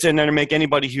Ziggler gets in there to make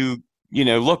anybody who,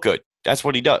 look good. That's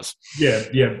what he does.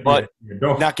 But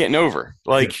not getting over.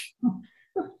 I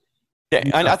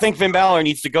think Finn Balor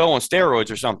needs to go on steroids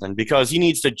or something because he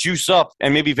needs to juice up,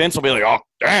 and maybe Vince will be like, oh,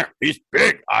 damn, he's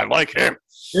big. I like him.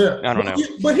 Yeah. I don't know.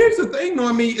 But here's the thing, though.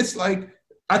 I mean, it's like,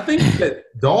 I think that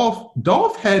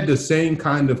Dolph had the same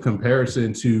kind of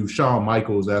comparison to Shawn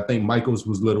Michaels. I think Michaels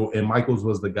was little and Michaels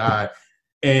was the guy,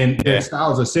 and their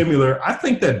styles are similar. I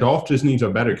think that Dolph just needs a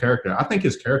better character. I think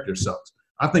his character sucks.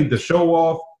 I think the show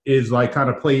off is like kind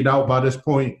of played out by this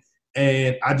point,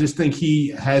 and I just think he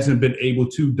hasn't been able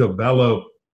to develop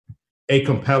a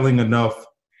compelling enough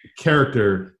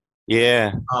character.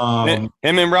 Yeah. Him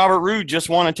and Robert Roode just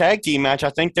won a tag team match. I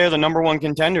think they're the number one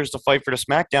contenders to fight for the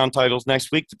SmackDown titles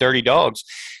next week, the Dirty Dogs.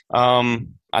 I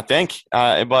think.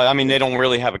 But, I mean, they don't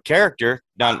really have a character.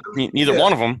 Neither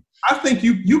one of them. I think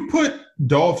you put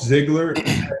Dolph Ziggler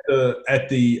at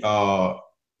the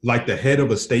like the head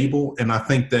of a stable, and I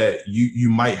think that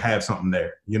you might have something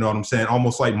there. You know what I'm saying?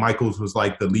 Almost like Michaels was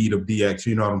like the lead of DX.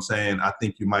 You know what I'm saying? I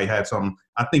think you might have something.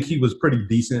 I think he was pretty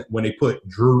decent when they put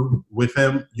Drew with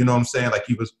him. You know what I'm saying? Like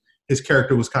his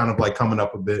character was kind of like coming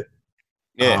up a bit.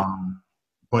 Yeah.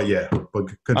 But continue.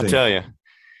 I'll tell you,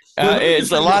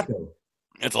 it's a lot.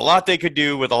 It's a lot they could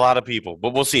do with a lot of people,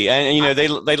 but we'll see. And they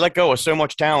let go of so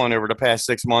much talent over the past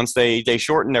 6 months. They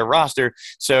shortened their roster,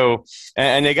 so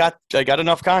and they got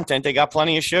enough content. They got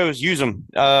plenty of shows. Use them,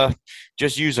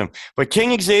 just use them. But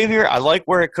King Xavier, I like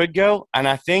where it could go, and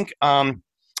I think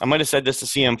I might have said this to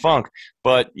CM Funk,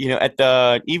 but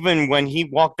even when he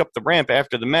walked up the ramp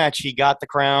after the match, he got the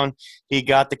crown, he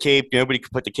got the cape. Nobody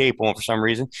could put the cape on for some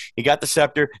reason. He got the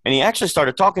scepter, and he actually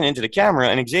started talking into the camera.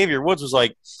 And Xavier Woods was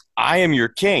like, "I am your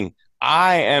king.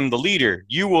 I am the leader.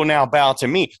 You will now bow to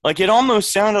me." Like it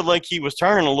almost sounded like he was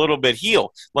turning a little bit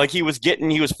heel, like he was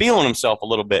feeling himself a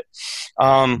little bit.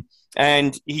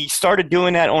 And he started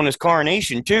doing that on his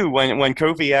coronation too. When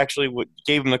Kofi actually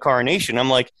gave him the coronation,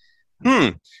 I'm like,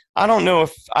 I don't know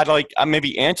if I'd like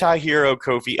maybe anti-hero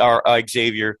Kofi or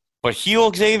Xavier, but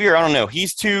heel Xavier, I don't know.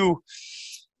 He's too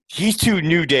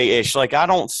New Day-ish. Like I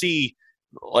don't see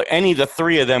any of the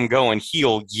three of them going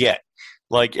heel yet,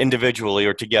 like individually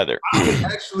or together. I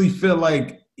actually feel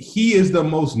like he is the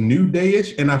most New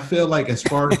Day-ish, and I feel like as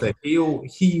far as the heel,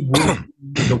 he would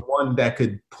be the one that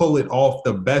could pull it off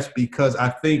the best because I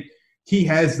think he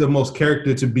has the most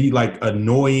character to be like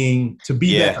annoying,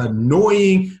 that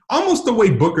annoying, almost the way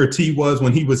Booker T was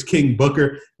when he was King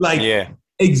Booker. Like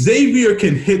Xavier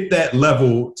can hit that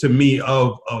level to me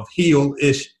of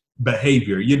heel-ish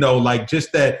behavior, like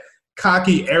just that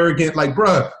cocky, arrogant, like,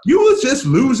 bruh, you was just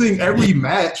losing every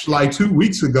match like 2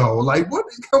 weeks ago. Like, what?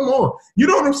 Come on. You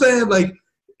know what I'm saying? Like,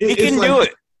 he can do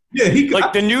it. Yeah,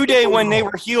 like the New Day when they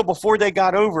were heel before they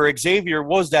got over. Xavier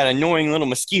was that annoying little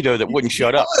mosquito that wouldn't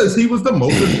shut up. He was the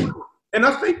most annoying. And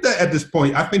I think that at this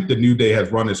point, I think the New Day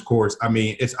has run its course. I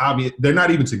mean, it's obvious they're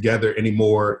not even together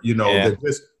anymore. They're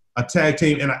just a tag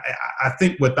team. And I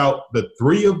think without the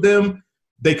three of them,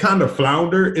 they kind of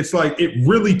flounder. It's like it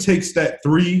really takes that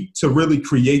three to really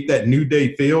create that New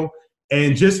Day feel.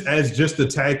 And just as a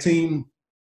tag team,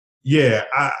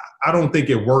 I don't think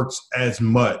it works as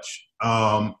much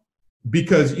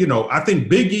because I think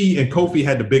Big E and Kofi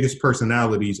had the biggest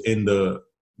personalities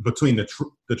between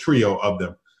the trio of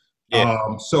them.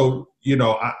 Yeah. So and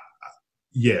I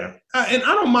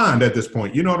don't mind at this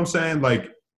point. You know what I'm saying?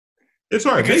 Like, it's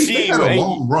all right. They had a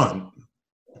long run.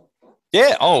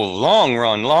 Yeah, long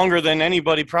run, longer than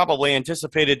anybody probably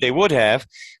anticipated they would have.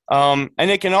 And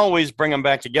they can always bring them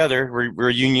back together,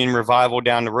 reunion, revival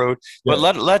down the road. But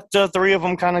let the three of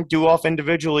them kind of do off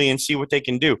individually and see what they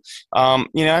can do. I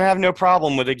have no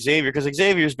problem with Xavier because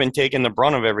Xavier's been taking the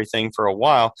brunt of everything for a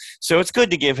while. So it's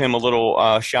good to give him a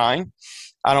little shine.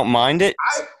 I don't mind it.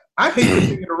 I hate the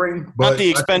King of the Ring. But not the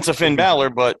expense of Finn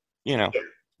Balor, but,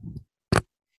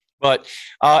 But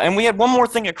and we had one more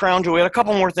thing at Crown Jewel. We had a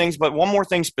couple more things, but one more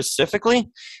thing specifically,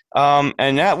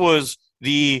 and that was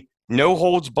the no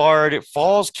holds barred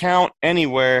falls count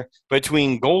anywhere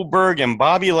between Goldberg and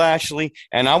Bobby Lashley.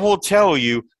 And I will tell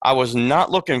you, I was not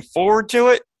looking forward to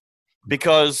it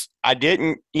because I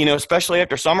didn't, especially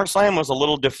after SummerSlam was a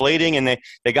little deflating and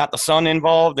they got the Sun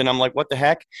involved and I'm like, what the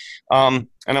heck? And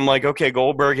I'm like, okay,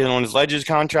 Goldberg is on his Legends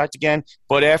contract again.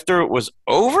 But after it was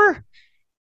over,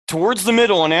 towards the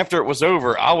middle and after it was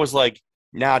over, I was like,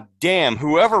 now damn,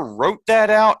 whoever wrote that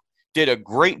out did a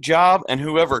great job, and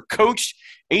whoever coached,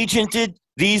 agented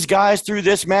these guys through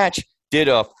this match did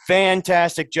a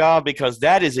fantastic job because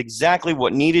that is exactly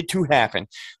what needed to happen.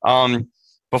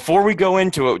 Before we go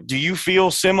into it, do you feel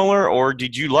similar or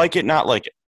did you like it, not like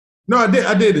it? No, I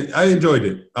did. I enjoyed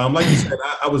it. Like you said,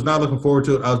 I was not looking forward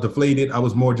to it. I was deflated. I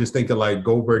was more just thinking like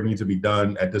Goldberg needs to be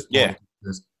done at this point. Yeah.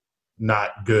 It's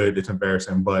not good. It's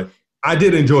embarrassing, but I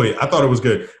did enjoy it. I thought it was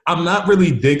good. I'm not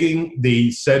really digging the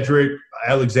Cedric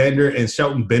Alexander and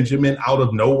Shelton Benjamin out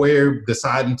of nowhere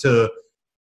deciding to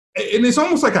 – and it's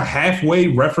almost like a halfway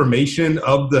reformation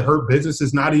of the Hurt Business.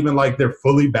 It's not even like they're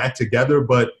fully back together,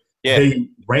 but they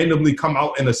randomly come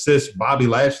out and assist Bobby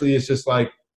Lashley. It's just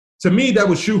like – to me, that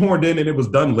was shoehorned in and it was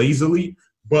done lazily.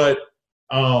 But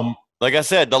like I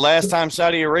said, the last time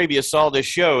Saudi Arabia saw this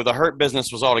show, the Hurt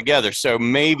Business was all together. So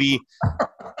maybe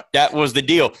that was the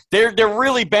deal. They're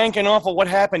really banking off of what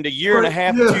happened a year and a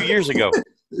half, 2 years ago.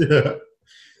 Yeah.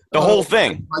 The whole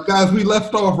thing. My guys, we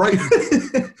left off right.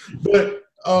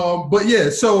 but yeah,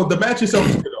 so the match itself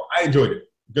was good. I enjoyed it.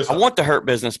 I want the Hurt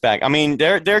Business back. I mean,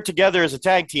 they're together as a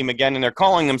tag team again, and they're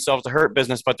calling themselves the Hurt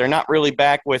Business, but they're not really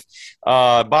back with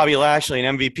Bobby Lashley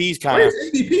and MVP's kind of.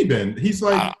 Where's MVP been? He's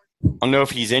like. I don't know if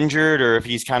he's injured or if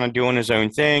he's kind of doing his own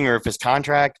thing or if his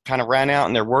contract kind of ran out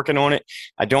and they're working on it.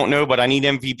 I don't know, but I need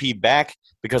MVP back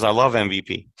because I love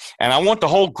MVP. And I want the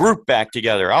whole group back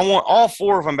together. I want all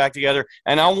four of them back together,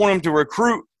 and I want them to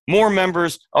recruit more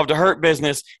members of the Hurt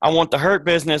Business. I want the Hurt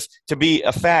Business to be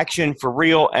a faction for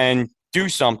real and do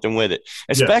something with it,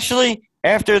 especially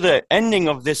after the ending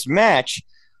of this match,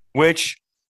 which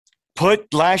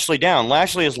put Lashley down.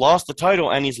 Lashley has lost the title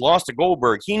and he's lost to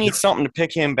Goldberg. He needs something to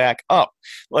pick him back up.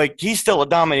 Like, he's still a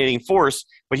dominating force,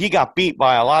 but he got beat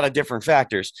by a lot of different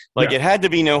factors. Like, it had to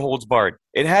be no holds barred.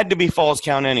 It had to be falls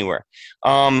count anywhere.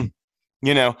 But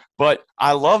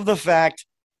I love the fact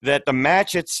that the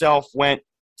match itself went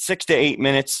 6 to 8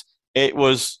 minutes. It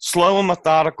was slow and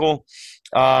methodical,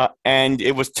 and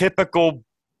it was typical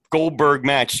Goldberg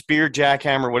match, spear,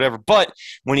 jackhammer, whatever. But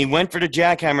when he went for the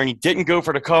jackhammer and he didn't go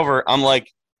for the cover, I'm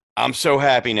like, I'm so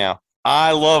happy now.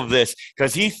 I love this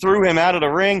because he threw him out of the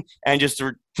ring and just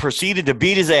proceeded to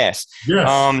beat his ass. Yes.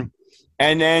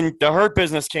 And then the Hurt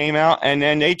Business came out, and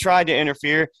then they tried to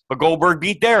interfere, but Goldberg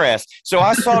beat their ass. So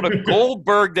I saw the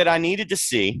Goldberg that I needed to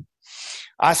see.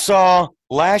 I saw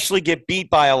Lashley get beat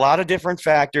by a lot of different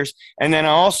factors, and then I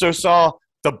also saw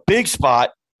the big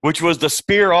spot, which was the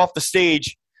spear off the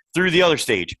stage through the other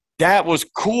stage. That was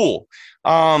cool.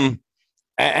 And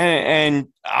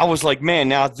I was like, man,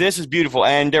 now this is beautiful.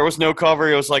 And there was no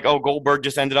cover. It was like, oh, Goldberg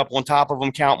just ended up on top of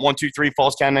him. Count 1, 2, 3,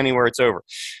 falls count anywhere. It's over.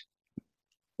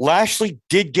 Lashley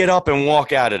did get up and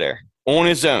walk out of there on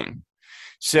his own.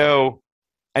 So,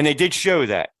 and they did show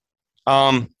that.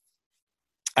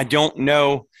 I don't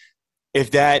know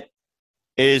if that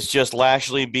is just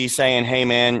Lashley be saying, hey,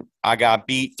 man, I got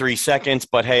beat 3 seconds,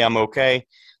 but hey, I'm okay.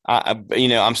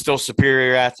 I'm still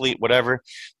superior athlete, whatever.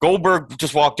 Goldberg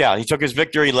just walked out. He took his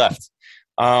victory, left.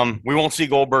 We won't see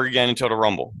Goldberg again until the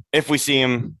Rumble. If we see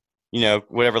him,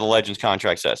 whatever the Legends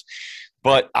contract says.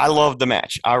 But I loved the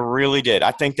match. I really did.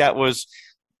 I think that was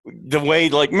the way,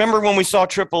 remember when we saw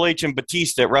Triple H and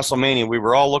Batista at WrestleMania? We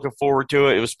were all looking forward to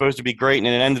it. It was supposed to be great, and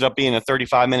it ended up being a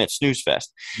 35-minute snooze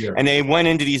fest. Yeah. And they went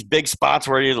into these big spots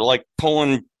where you're,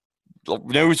 pulling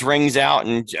nose rings out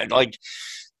and, I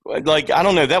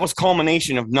don't know. That was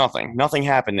culmination of nothing. Nothing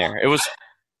happened there. It was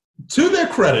To their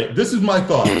credit, this is my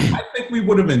thought. I think we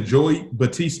would have enjoyed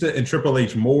Batista and Triple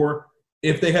H more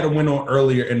if they had a win on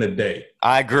earlier in the day.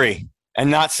 I agree. And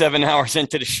not 7 hours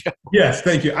into the show. Yes,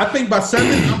 thank you. I think by 7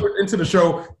 hours into the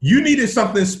show, you needed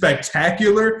something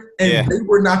spectacular, and they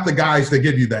were not the guys to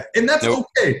give you that. And that's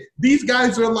okay. These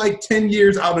guys are like 10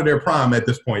 years out of their prime at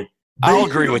this point. I'll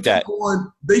agree with that.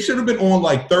 They should have been on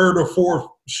like third or fourth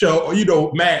show,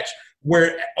 match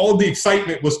where all the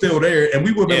excitement was still there, and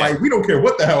we would have been like, we don't care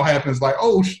what the hell happens. Like,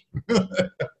 and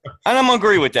I'm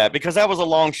agree with that because that was a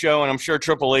long show, and I'm sure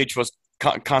Triple H was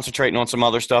concentrating on some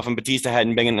other stuff, and Batista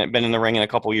hadn't been in the ring in a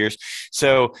couple years.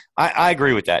 So I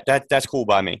agree with that. That's cool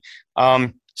by me.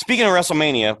 Speaking of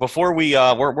WrestleMania, before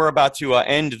we're about to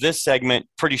end this segment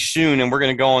pretty soon, and we're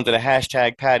going to go on to the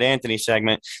hashtag Pat Anthony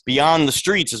segment. Beyond the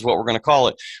Streets is what we're going to call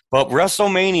it. But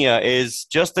WrestleMania is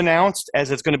just announced as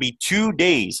it's going to be 2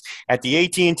 days at the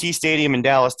AT&T Stadium in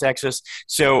Dallas, Texas.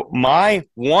 So my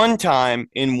one time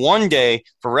in one day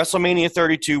for WrestleMania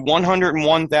 32,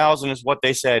 101,000 is what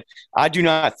they said. I do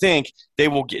not think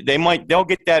they'll get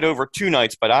that over 2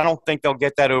 nights, but I don't think they'll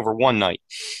get that over one night.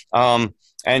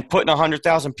 And putting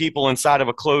 100,000 people inside of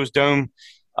a closed dome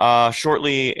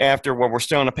shortly after where we're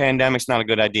still in a pandemic is not a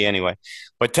good idea anyway.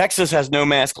 But Texas has no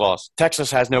mask laws. Texas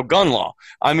has no gun law.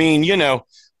 I mean, they're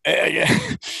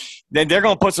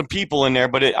going to put some people in there,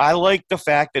 but I like the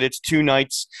fact that it's 2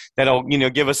 nights that'll,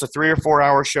 give us a 3 or 4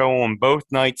 hour show on both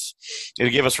nights.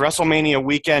 It'll give us WrestleMania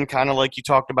weekend, kind of like you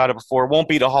talked about it before. It won't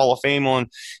be the Hall of Fame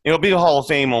it'll be the Hall of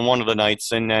Fame on one of the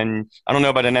nights. And then I don't know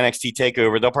about an NXT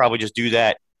takeover. They'll probably just do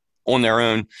that on their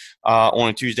own on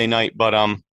a Tuesday night. But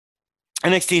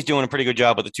NXT is doing a pretty good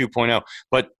job with the 2.0.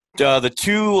 But the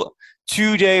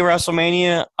two-day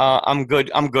WrestleMania, I'm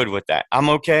good with that. I'm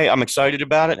okay. I'm excited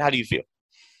about it. How do you feel?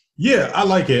 Yeah, I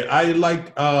like it. I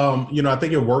like, I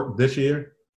think it worked this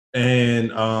year.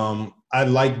 And I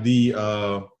like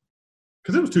because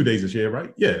it was 2 days this year,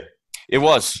 right? Yeah. It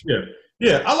was. Yeah.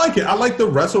 Yeah, I like it. I like the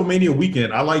WrestleMania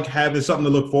weekend. I like having something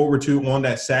to look forward to on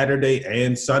that Saturday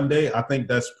and Sunday. I think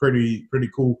that's pretty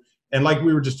cool. And like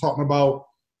we were just talking about,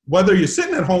 whether you're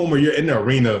sitting at home or you're in the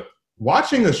arena,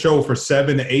 watching a show for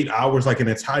 7 to 8 hours, like an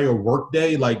entire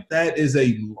workday, like that is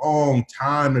a long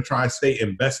time to try and stay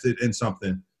invested in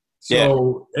something.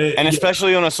 So, and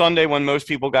especially on a Sunday when most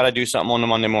people got to do something on the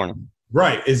Monday morning.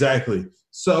 Right, exactly.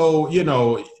 So,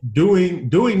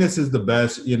 doing this is the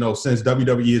best, since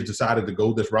WWE has decided to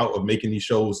go this route of making these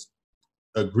shows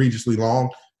egregiously long.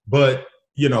 But,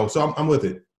 so I'm with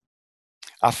it.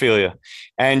 I feel you.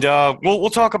 And we'll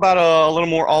talk about a little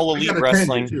more All Elite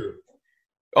Wrestling.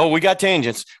 Oh, we got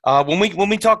tangents. When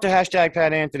we talk to hashtag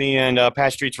Pat Anthony and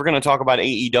Pat Streets, we're going to talk about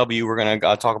AEW. We're going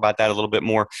to talk about that a little bit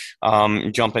more,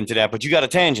 jump into that. But you got a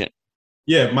tangent.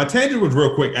 Yeah, my tangent was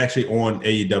real quick, actually, on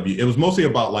AEW. It was mostly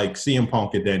about, like, CM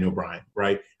Punk and Daniel Bryan,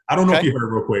 right? I don't know if you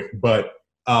heard real quick, but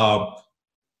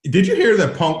did you hear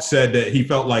that Punk said that he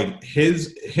felt like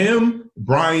him,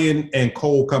 Bryan, and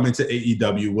Cole coming to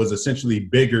AEW was essentially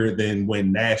bigger than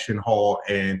when Nash and Hall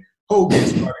and Hogan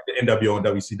started the NWO and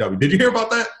WCW? Did you hear about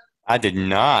that? I did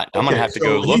not. I'm going to have to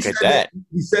go look at that.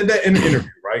 He said that in the interview,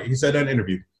 right? He said that in the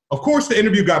interview. Of course, the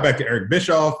interview got back to Eric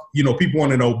Bischoff. People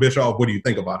want to know, Bischoff, what do you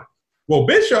think about it? Well,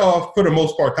 Bischoff, for the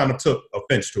most part, kind of took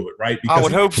offense to it, right? Because I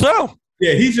would hope so.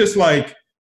 Yeah, he's just like,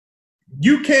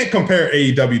 you can't compare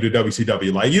AEW to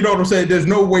WCW. Like, you know what I'm saying? There's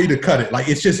no way to cut it. Like,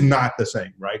 it's just not the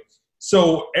same, right?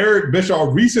 So Eric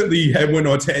Bischoff recently had went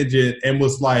on tangent and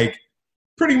was like,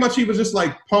 pretty much he was just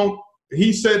like, Punk,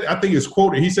 he said, I think it's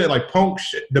quoted, he said, like, Punk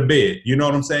shit the bed. You know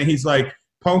what I'm saying? He's like,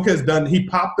 Punk he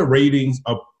popped the ratings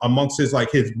up amongst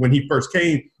when he first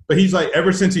came. But he's like,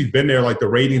 ever since he's been there, like the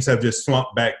ratings have just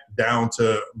slumped back down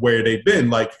to where they've been.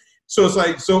 Like, so it's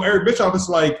like, so Eric Bischoff is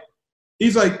like,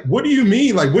 he's like, what do you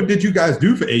mean? Like, what did you guys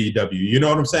do for AEW? You know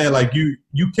what I'm saying? Like, you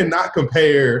cannot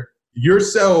compare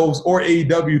yourselves or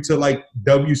AEW to like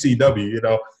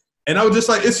WCW, And I was just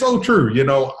like, it's so true,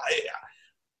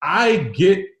 I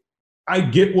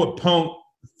get what Punk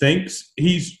thinks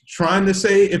he's trying to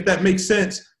say, if that makes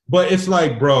sense. But it's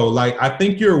like, bro, like, I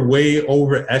think you're way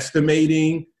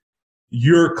overestimating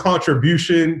your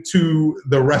contribution to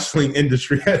the wrestling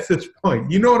industry at this point.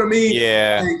 You know what I mean?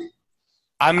 Yeah. Like,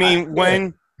 I mean,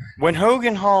 when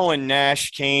Hogan, Hall, and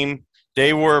Nash came,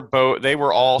 they were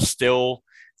all still,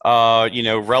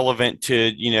 relevant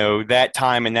to, that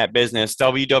time in that business.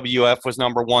 WWF was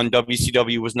number 1,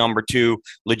 WCW was number 2,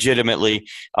 legitimately.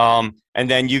 And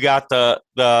then you got the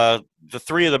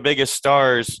 3 of the biggest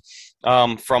stars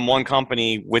from one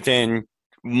company within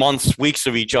months, weeks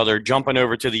of each other, jumping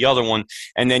over to the other one.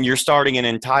 And then you're starting an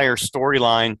entire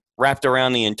storyline wrapped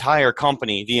around the entire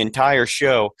company, the entire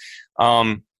show.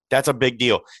 That's a big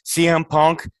deal. CM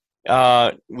Punk,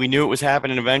 we knew it was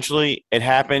happening eventually. It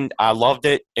happened. I loved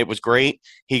it. It was great.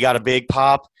 He got a big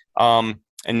pop.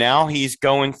 And now he's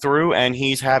going through and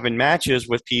he's having matches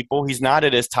with people. He's not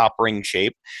at his top ring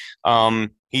shape.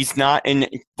 He's not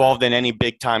involved in any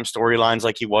big-time storylines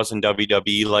like he was in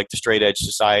WWE, like the Straight Edge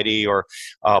Society or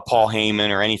Paul Heyman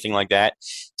or anything like that.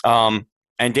 And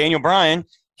Daniel Bryan,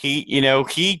 he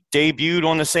debuted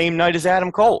on the same night as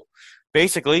Adam Cole.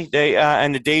 Basically,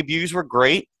 and the debuts were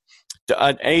great.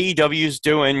 AEW's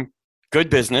doing good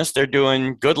business. They're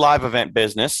doing good live event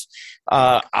business.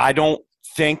 I don't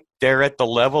think they're at the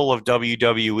level of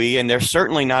WWE, and they're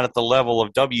certainly not at the level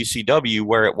of WCW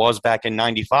where it was back in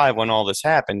 '95 when all this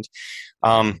happened.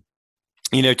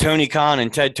 Tony Khan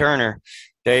and Ted Turner,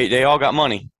 they all got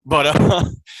money, but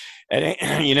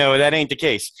that ain't the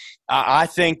case. I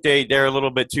think they're a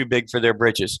little bit too big for their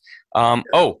britches.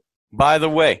 By the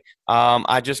way,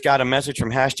 I just got a message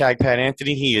from # Pat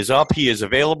Anthony. He is up. He is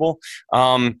available.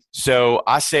 So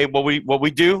I say what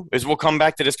we do is we'll come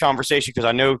back to this conversation because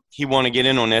I know he want to get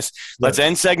in on this. Let's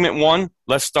end segment 1.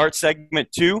 Let's start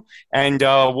segment 2, and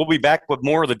we'll be back with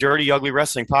more of the Dirty Ugly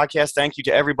Wrestling Podcast. Thank you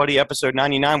to everybody. Episode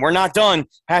 99. We're not done.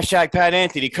 # Pat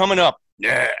Anthony coming up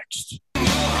next.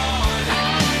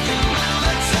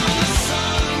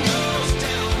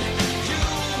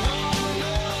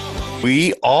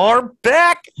 We are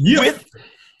back with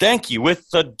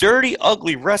the Dirty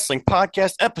Ugly Wrestling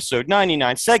Podcast, episode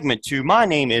 99, segment 2. My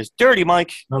name is Dirty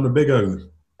Mike. I'm the Big Ugly.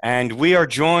 And we are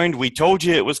joined. We told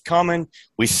you it was coming.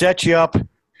 We set you up.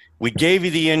 We gave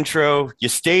you the intro. You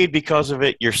stayed because of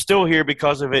it. You're still here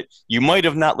because of it. You might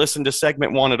have not listened to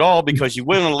segment 1 at all because you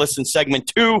wouldn't listen to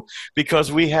segment 2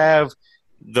 because we have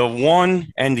the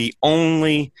one and the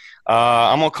only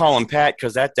I'm gonna call him Pat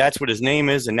because that's what his name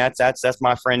is, and that's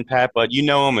my friend Pat. But you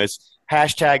know him as #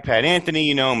 Pat Anthony.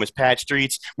 You know him as Pat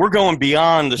Streets. We're going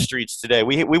beyond the streets today.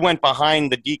 We went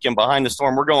behind the deacon, behind the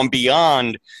storm. We're going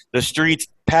beyond the streets.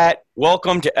 Pat,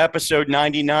 welcome to episode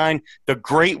 99, the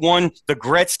great one, the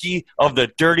Gretzky of the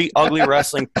Dirty Ugly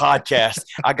Wrestling Podcast.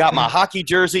 I got my hockey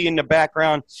jersey in the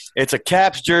background. It's a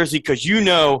Caps jersey because you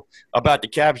know about the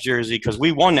Caps jersey because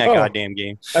we won that goddamn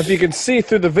game. If you can see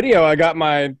through the video, I got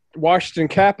my Washington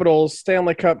Capitals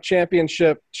Stanley Cup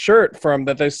Championship shirt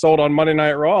that they sold on Monday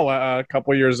Night Raw a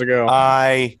couple years ago.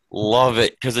 I love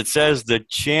it because it says the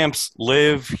champs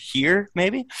live here,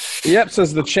 maybe? Yep, it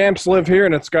says the champs live here,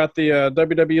 and it's got the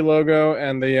WWE logo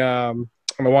and the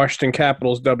Washington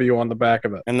Capitals W on the back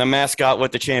of it. And the mascot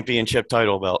with the championship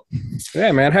title belt.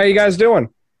 Yeah, man. How you guys doing?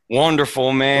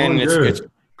 Wonderful, man. It's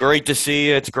great to see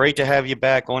you. It's great to have you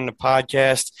back on the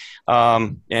podcast.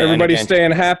 Everybody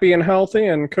staying happy and healthy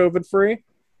and COVID-free?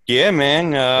 Yeah,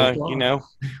 man.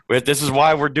 This is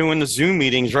why we're doing the Zoom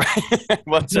meetings, right?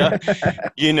 But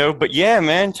yeah,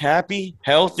 man, happy,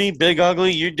 healthy, Big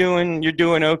Ugly. You're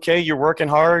doing okay. You're working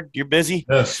hard. You're busy.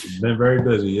 Yes, been very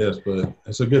busy. Yes, but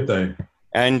it's a good thing.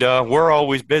 And we're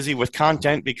always busy with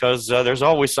content because there's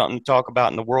always something to talk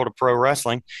about in the world of pro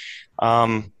wrestling.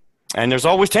 And there's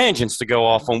always tangents to go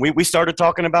off on. We started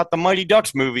talking about the Mighty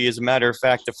Ducks movie, as a matter of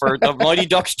fact. The Mighty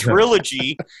Ducks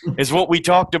trilogy is what we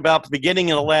talked about at the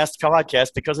beginning of the last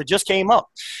podcast because it just came up.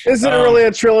 Is it really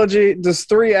a trilogy? Does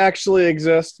 3 actually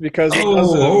exist? Because it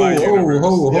wasn't in my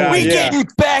universe. We getting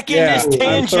back in this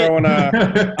tangent.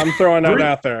 I'm throwing that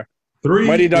out there. 3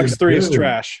 Mighty Ducks 3 is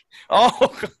trash.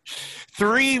 Oh,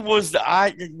 3 was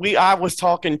I was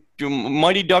talking to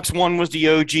Mighty Ducks 1 was the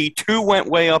OG. 2 went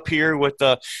way up here with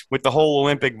the whole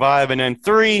Olympic vibe, and then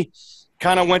 3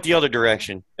 kind of went the other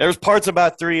direction. There was parts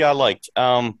about 3 I liked,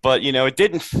 but it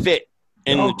didn't fit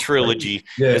in the trilogy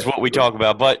is what we talk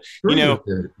about. But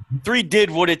 3 did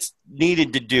what it's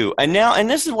needed to do, and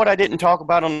this is what I didn't talk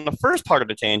about on the first part of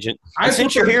the tangent.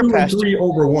 Since you're here, 2 and 3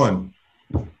 over 1.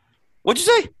 What'd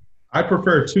you say? I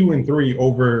prefer 2 and 3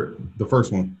 over the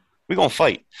first one. We're going to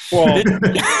fight. Well,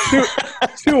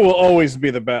 2 will always be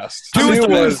the best.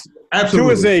 2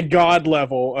 is a god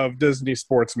level of Disney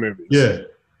sports movies. Yeah.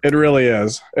 It really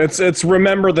is. It's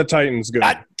Remember the Titans good.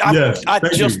 I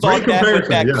just thought that with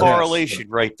that correlation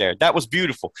right there. That was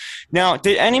beautiful. Now,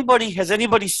 has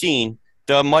anybody seen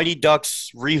the Mighty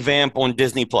Ducks revamp on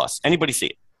Disney Plus? Anybody see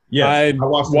it? Yeah. I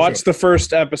watched the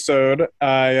first episode.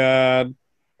 I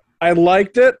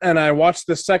liked it, and I watched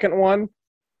the second one.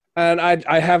 And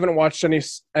I haven't watched any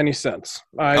since.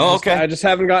 I just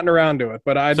haven't gotten around to it.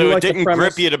 But I do like the premise. So it didn't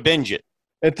grip you to binge it?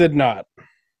 It did not.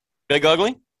 Big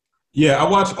Ugly? Yeah, I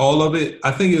watched all of it.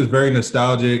 I think it was very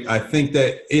nostalgic. I think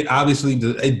that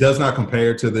it does not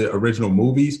compare to the original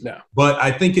movies. No. But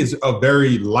I think it's a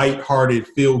very lighthearted,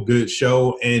 feel-good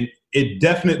show. And it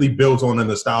definitely builds on the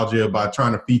nostalgia by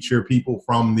trying to feature people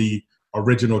from the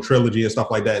original trilogy and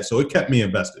stuff like that. So it kept me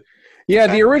invested. Yeah,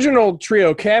 the original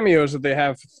trio cameos that they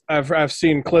have, I've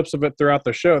seen clips of it throughout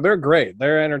the show. They're great.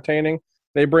 They're entertaining.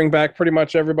 They bring back pretty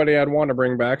much everybody I'd want to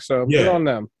bring back, so good on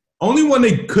them. Only one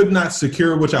they could not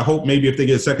secure, which I hope maybe if they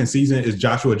get a second season, is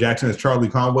Joshua Jackson as Charlie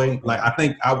Conway. Like, I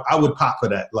think I would pop for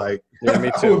that. Like, yeah,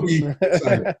 me too. I would be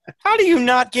excited. How do you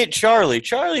not get Charlie?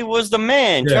 Charlie was the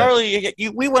man. Yeah. Charlie,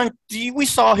 we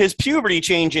saw his puberty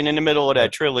changing in the middle of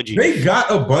that trilogy. They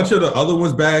got a bunch of the other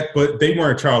ones back, but they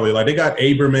weren't Charlie. Like, they got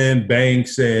Aberman,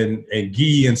 Banks, and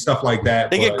Guy and stuff like that.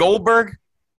 They get Goldberg?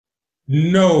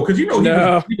 No, because he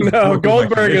was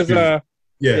Goldberg is a.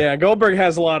 Yeah, Goldberg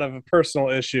has a lot of personal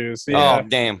issues. Yeah. Oh,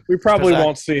 damn! We probably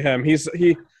won't see him. His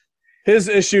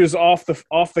issues off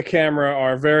the camera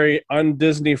are very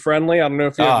un-Disney friendly. I don't know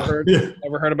if you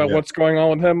ever heard about what's going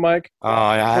on with him, Mike.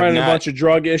 I have not. A bunch of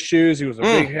drug issues. He was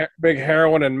a big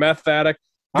heroin and meth addict.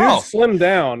 Dude slimmed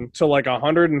down to like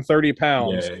 130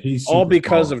 pounds, all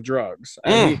because of drugs.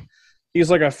 And he's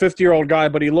like a 50-year-old guy,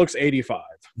 but he looks 85.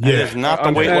 That is not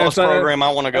the weight loss program I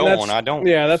want to go on. I don't.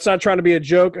 Yeah, that's not trying to be a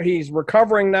joke. He's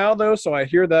recovering now, though, so I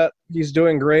hear that he's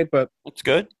doing great. But it's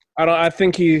good. I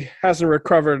think he hasn't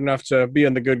recovered enough to be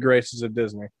in the good graces of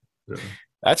Disney. Yeah.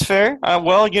 That's fair.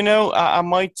 Well, I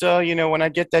might, when I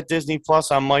get that Disney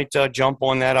Plus, I might jump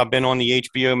on that. I've been on the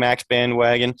HBO Max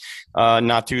bandwagon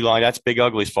not too long. That's Big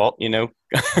Ugly's fault,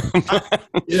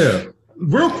 Yeah.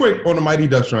 Real quick on the Mighty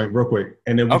Ducks joint, real quick,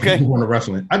 and then we can move on to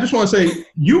wrestling. I just want to say,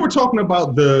 you were talking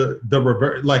about the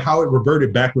revert, like how it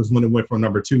reverted backwards when it went from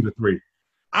number 2 to 3.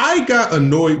 I got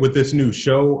annoyed with this new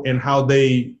show and how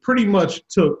they pretty much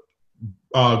took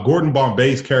Gordon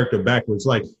Bombay's character backwards.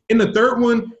 Like in the third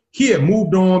one, he had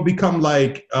moved on, become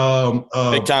like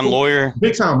big time lawyer,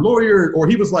 or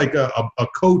he was like a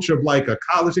coach of like a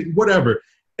college, whatever.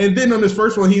 And then on this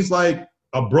first one, he's like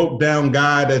a broke down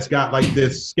guy that's got like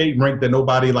this skate rink that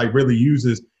nobody like really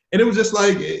uses. And it was just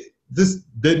like, this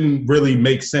didn't really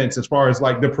make sense as far as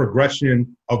like the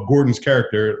progression of Gordon's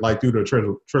character, like through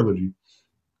the trilogy.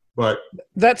 But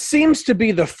that seems to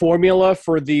be the formula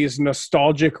for these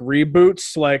nostalgic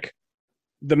reboots. Like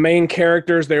the main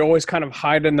characters, they always kind of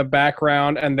hide in the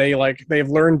background, and they've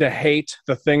learned to hate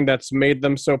the thing that's made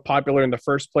them so popular in the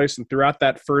first place. And throughout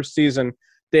that first season,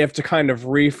 they have to kind of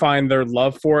refine their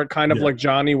love for it, kind of like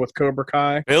Johnny with Cobra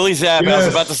Kai. Billy Zabka. Yes. I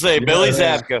was about to say, Billy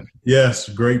Zabka. Yes,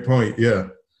 great point. Yeah.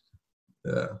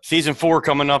 Season 4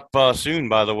 coming up soon,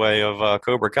 by the way, of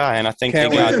Cobra Kai, and I think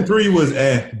season 3 was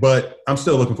but I'm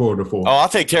still looking forward to 4. Oh, I'll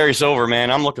take Terry Silver,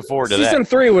 man. I'm looking forward to that. Season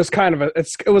 3 was kind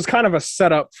of a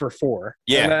setup for 4.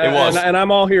 Yeah, it was, and I'm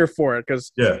all here for it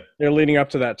because they're leading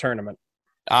up to that tournament.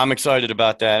 I'm excited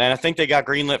about that, and I think they got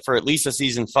greenlit for at least a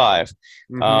season 5.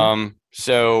 Mm-hmm.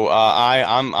 So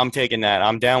I'm taking that.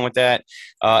 I'm down with that.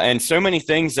 And so many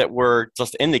things that were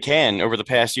just in the can over the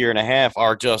past year and a half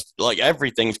are just like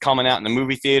everything's coming out in the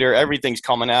movie theater. Everything's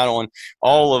coming out on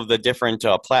all of the different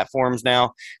platforms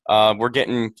now. We're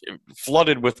getting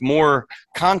flooded with more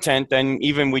content than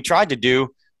even we tried to do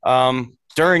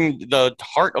during the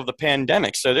heart of the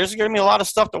pandemic. So there's going to be a lot of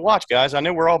stuff to watch, guys. I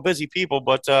know we're all busy people,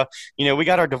 but we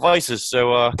got our devices,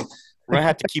 so we're going to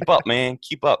have to keep up, man.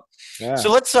 Keep up. Yeah.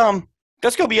 So let's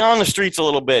go beyond the streets a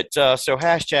little bit. So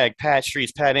hashtag Pat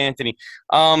Streets, Pat Anthony.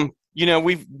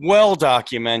 We've well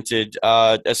documented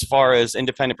as far as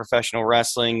independent professional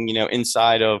wrestling,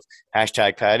 inside of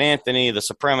hashtag Pat Anthony, the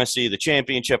Supremacy, the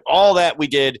Championship, all that we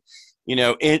did,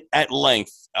 at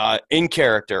length, in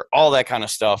character, all that kind of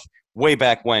stuff. Way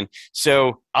back when.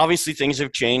 So obviously things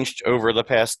have changed over the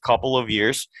past couple of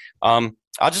years.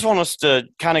 I just want us to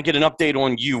kind of get an update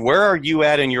on you. Where are you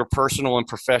at in your personal and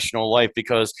professional life?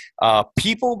 Because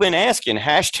people have been asking,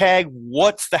 hashtag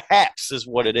what's the haps is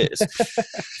what it is.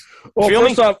 Well,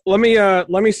 first off, let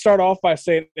me start off by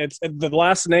saying it's the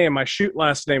last name, my shoot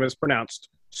last name is pronounced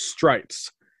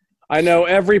Streitz. I know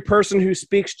every person who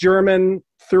speaks German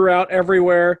throughout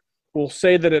everywhere will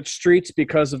say that it's streets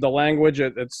because of the language.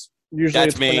 It's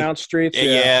usually pronounced streets.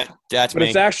 Yeah, that's me. But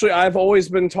it's actually, I've always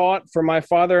been taught from my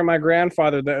father and my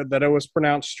grandfather that it was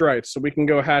pronounced Streitz. So we can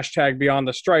go hashtag beyond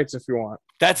the Streitz if you want.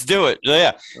 Let's do it.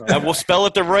 Yeah. We'll spell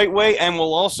it the right way, and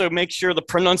we'll also make sure the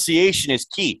pronunciation is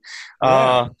key.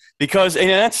 Because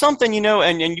that's something,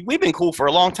 and we've been cool for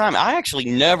a long time. I actually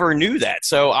never knew that.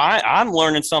 So I'm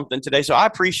learning something today. So I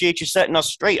appreciate you setting us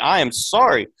straight. I am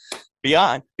sorry.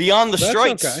 Beyond the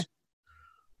Streitz. Okay.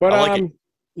 But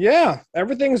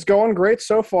everything's going great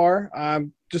so far.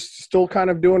 I'm just still kind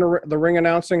of doing the ring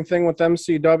announcing thing with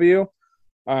MCW.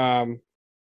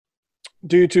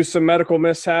 Due to some medical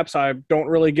mishaps, I don't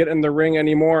really get in the ring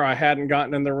anymore. I hadn't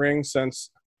gotten in the ring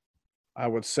since I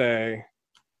would say,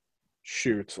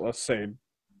 let's say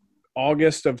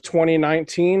August of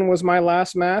 2019 was my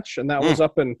last match, and that was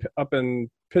up in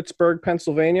Pittsburgh,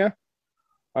 Pennsylvania,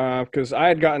 because I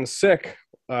had gotten sick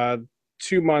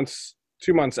 2 months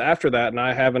after that, and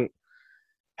I haven't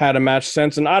had a match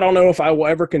since. And I don't know if I will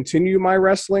ever continue my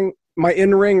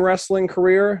in-ring wrestling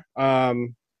career.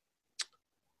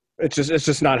 It's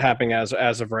just not happening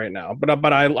as of right now.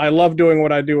 But I love doing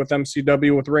what I do with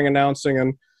MCW with ring announcing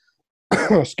and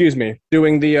excuse me,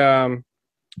 doing the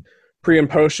pre and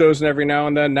post shows and every now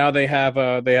and then. Now they have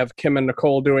Kim and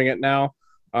Nicole doing it now.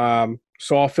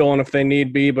 So I'll fill in if they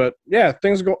need be. But yeah,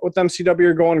 things with MCW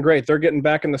are going great. They're getting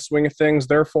back in the swing of things.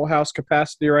 They're full house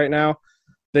capacity right now.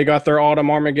 They got their Autumn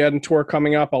Armageddon tour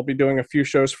coming up. I'll be doing a few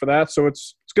shows for that. So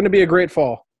it's going to be a great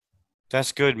fall.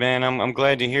 That's good, man. I'm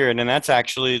glad to hear it. And that's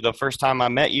actually the first time I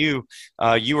met you.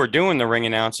 You were doing the ring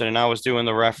announcing, and I was doing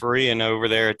the refereeing over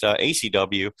there at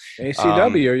ACW.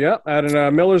 ACW, yeah, out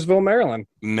in Millersville, Maryland.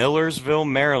 Millersville,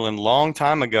 Maryland, long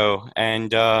time ago.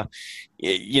 And,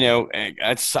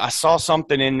 I saw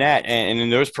something in that and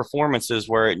in those performances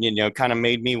where it, kind of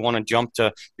made me want to jump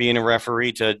to being a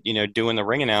referee to, doing the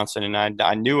ring announcing. And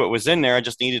I knew it was in there. I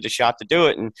just needed a shot to do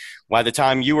it. And by the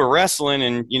time you were wrestling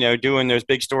and, doing those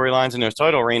big storylines and those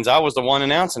title reigns, I was the one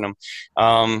announcing them.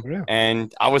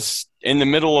 And I was in the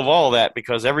middle of all that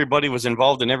because everybody was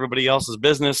involved in everybody else's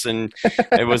business. And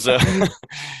it was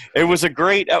it was a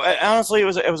great, honestly, it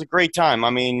was a great time.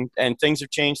 I mean, and things have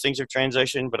changed, things have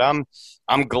transitioned, but I'm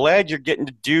glad you're getting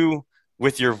to do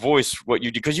with your voice what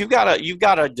you do, because you've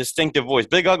got a distinctive voice.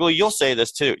 Big Ugly, you'll say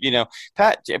this too.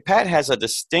 Pat has a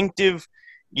distinctive,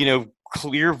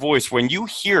 clear voice. When you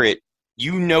hear it,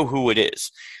 you know who it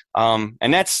is. And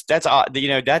that's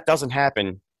that doesn't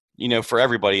happen, for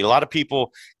everybody. A lot of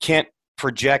people can't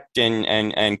project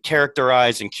and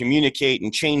characterize and communicate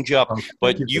and change up,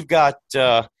 but you've got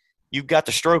the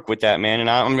stroke with that, man. And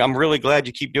I'm really glad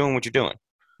you keep doing what you're doing.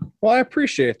 Well, I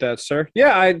appreciate that, sir.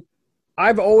 Yeah,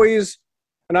 I've always,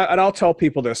 and I'll tell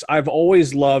people this, I've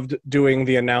always loved doing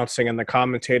the announcing and the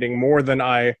commentating more than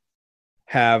I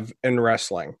have in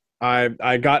wrestling.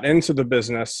 I got into the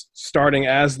business starting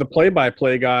as the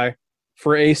play-by-play guy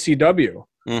for ACW.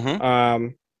 Mm-hmm.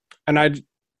 And I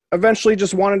eventually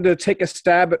just wanted to take a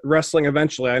stab at wrestling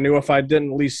eventually. I knew if I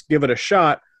didn't at least give it a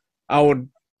shot, I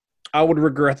would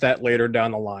regret that later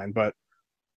down the line. But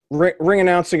ring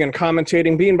announcing and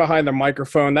commentating, being behind the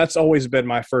microphone, that's always been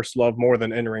my first love more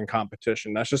than in-ring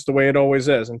competition. That's just the way it always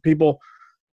is. And people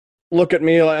look at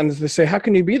me and they say, how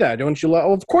can you be that? Don't you love?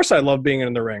 Well, of course I love being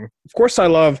in the ring. Of course I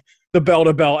love the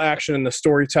bell-to-bell action and the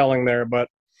storytelling there. But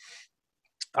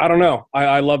I don't know.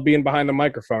 I love being behind the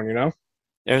microphone,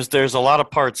 There's a lot of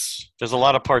parts. There's a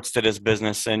lot of parts to this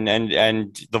business, and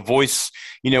the voice,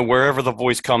 wherever the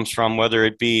voice comes from, whether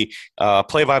it be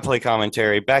play-by-play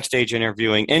commentary, backstage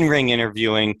interviewing, in-ring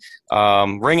interviewing,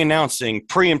 ring announcing,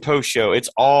 pre and post show, it's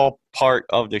all part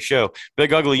of the show.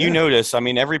 Big Ugly, you know this. I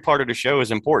mean, every part of the show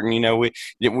is important.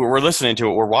 We're listening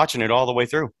to it, we're watching it all the way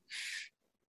through.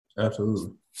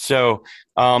 Absolutely. So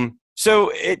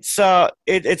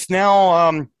it's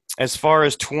now. As far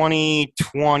as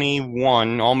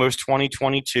 2021, almost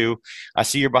 2022, I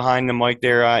see you're behind the mic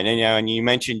there, and you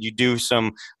mentioned you do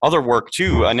some other work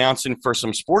too, announcing for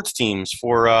some sports teams.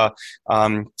 Tell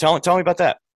me about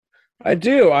that. I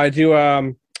do. I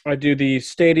do the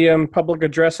stadium public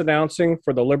address announcing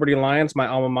for the Liberty Lions, my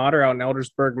alma mater, out in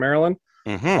Eldersburg, Maryland.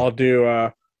 Mm-hmm.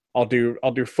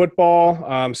 I'll do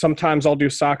football. Sometimes I'll do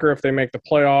soccer if they make the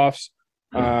playoffs.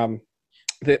 Mm-hmm.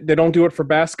 They don't do it for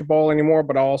basketball anymore,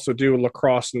 but I'll also do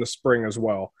lacrosse in the spring as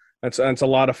well. It's a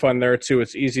lot of fun there too.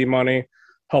 It's easy money,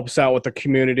 helps out with the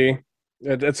community.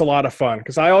 It's a lot of fun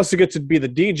because I also get to be the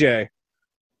DJ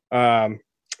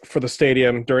for the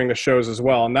stadium during the shows as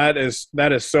well, and that is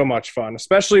so much fun,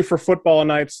 especially for football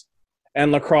nights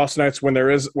and lacrosse nights when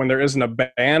there isn't a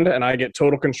band and I get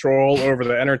total control over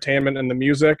the entertainment and the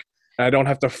music, and I don't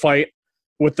have to fight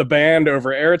with the band over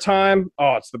airtime.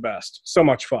 Oh, it's the best. So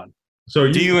much fun. So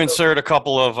do you insert a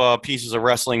couple of pieces of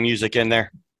wrestling music in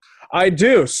there? I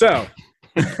do. So,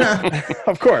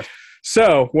 of course.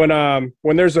 So when the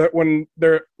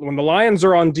Lions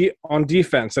are on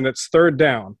defense and it's third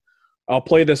down, I'll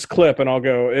play this clip and I'll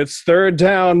go, "It's third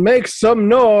down, make some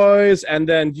noise." And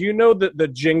then do you know that the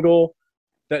jingle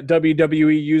that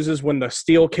WWE uses when the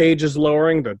steel cage is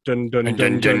lowering, the dun dun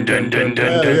dun dun dun dun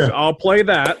dun. I'll play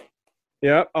that.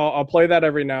 Yeah, I'll play that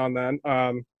every now and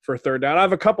then. For third down. I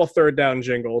have a couple third down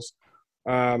jingles.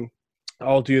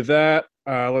 I'll do that.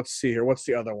 Let's see here. What's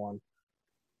the other one?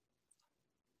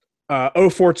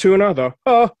 Oh Fortuna, the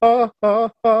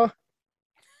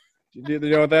You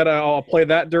know that I'll play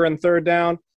that during third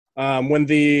down. When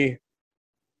the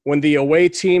away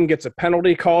team gets a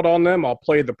penalty called on them, I'll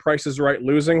play the Price is Right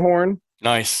losing horn.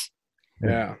 Nice.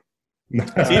 Yeah.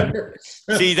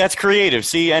 See, that's creative.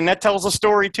 See, and that tells a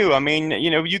story too. I mean,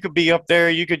 you could be up there,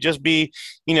 you could just be,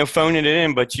 phoning it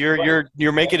in, but you're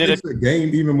making it a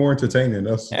game even more entertaining.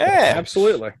 Yeah,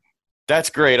 absolutely. That's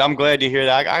great. I'm glad to hear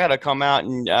that. I got to come out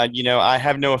and, I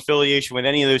have no affiliation with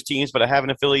any of those teams, but I have an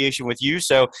affiliation with you.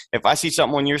 So if I see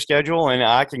something on your schedule and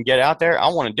I can get out there, I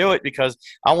want to do it because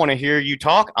I want to hear you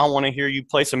talk. I want to hear you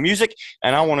play some music,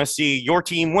 and I want to see your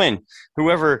team win,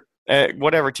 whatever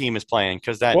team is playing.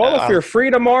 If you're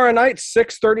free tomorrow night,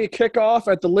 6:30 kickoff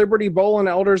at the Liberty Bowl in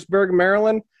Eldersburg,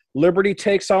 Maryland. Liberty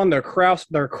takes on their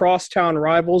crosstown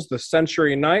rivals, the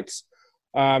Century Knights.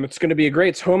 It's going to be a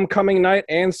great homecoming night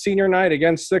and senior night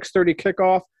again, 6:30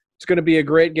 kickoff. It's going to be a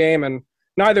great game, and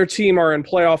neither team are in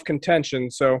playoff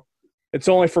contention, so it's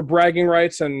only for bragging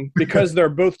rights. And because they're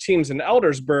both teams in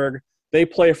Eldersburg, they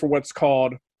play for what's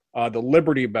called the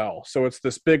Liberty Bell. So it's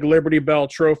this big Liberty Bell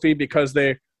trophy because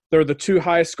they're the two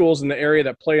high schools in the area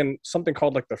that play in something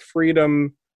called like the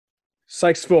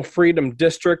Sykesville Freedom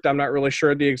District. I'm not really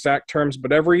sure the exact terms,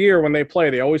 but every year when they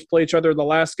always play each other in the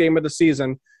last game of the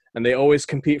season, and they always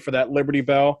compete for that Liberty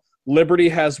Bell. Liberty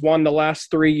has won the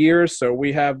last 3 years, so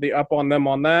we have the up on them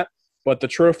on that. But the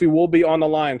trophy will be on the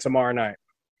line tomorrow night.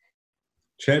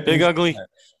 Big Ugly,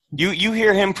 you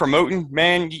hear him promoting,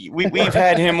 man. We've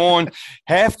had him on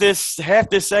half this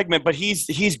segment, but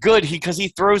he's good because he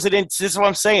throws it in. This is what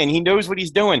I'm saying. He knows what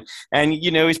he's doing, and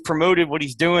he's promoted what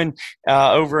he's doing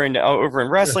over in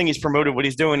wrestling. He's promoted what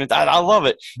he's doing. And I love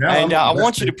it, and I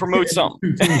want you to promote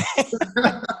something.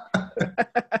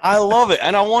 I love it,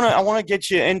 and I want to get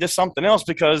you into something else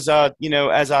because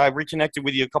as I reconnected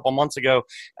with you a couple months ago,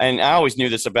 and I always knew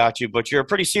this about you, but you're a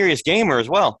pretty serious gamer as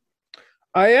well.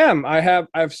 I am.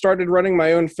 I've started running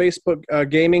my own Facebook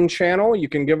gaming channel. You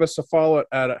can give us a follow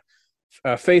at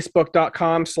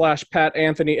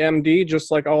facebook.com/PatAnthonyMD, just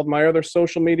like all of my other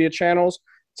social media channels.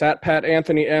 It's at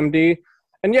PatAnthonyMD,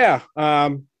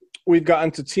 and we've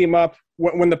gotten to team up.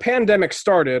 When the pandemic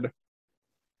started,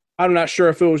 I'm not sure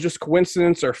if it was just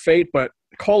coincidence or fate, but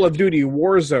Call of Duty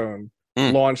Warzone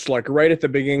launched like right at the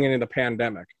beginning of the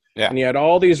pandemic. Yeah. And you had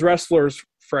all these wrestlers,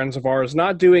 friends of ours,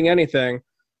 not doing anything.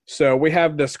 So we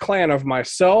have this clan of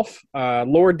myself,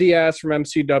 Lord Diaz from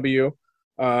MCW,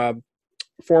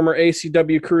 former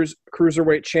ACW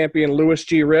Cruiserweight champion Louis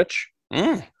G. Rich,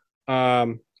 and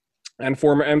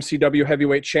former MCW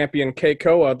Heavyweight champion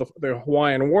Keikoa, the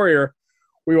Hawaiian Warrior.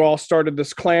 We all started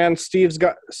this clan. Steve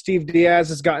Diaz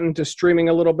has gotten into streaming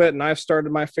a little bit, and I've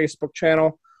started my Facebook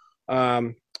channel.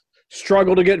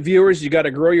 Struggle to get viewers. You got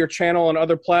to grow your channel on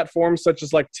other platforms such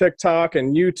as like TikTok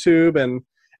and YouTube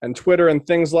and Twitter and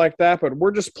things like that. But we're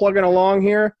just plugging along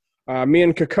here. Me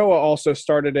and Keikoa also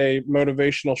started a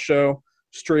motivational show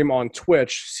stream on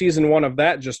Twitch. Season 1 of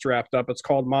that just wrapped up. It's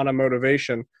called Mana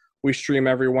Motivation. We stream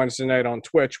every Wednesday night on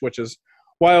Twitch, which is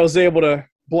why I was able to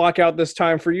block out this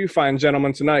time for you fine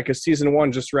gentlemen tonight, because season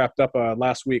 1 just wrapped up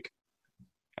last week.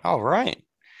 All right.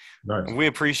 Nice. We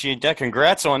appreciate that.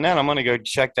 Congrats on that. I'm going to go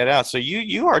check that out. So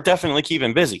you are definitely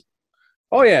keeping busy.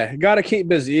 Oh, yeah. Got to keep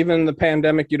busy. Even in the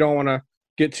pandemic, you don't want to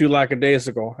get too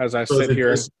lackadaisical as I sit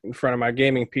here in front of my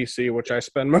gaming PC, which I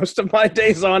spend most of my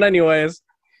days on anyways.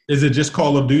 Is it just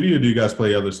Call of Duty, or do you guys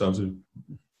play other stuff too?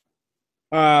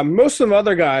 Most of the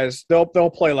other guys, they'll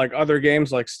play like other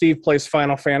games. Like Steve plays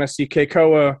Final Fantasy.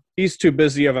 Keikoa, he's too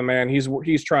busy of a man.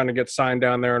 He's trying to get signed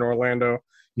down there in Orlando.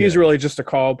 He's really just a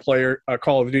Call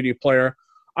of Duty player.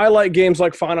 I like games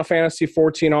like Final Fantasy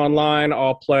 14 online.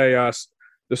 I'll play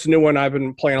this new one I've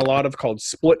been playing a lot of called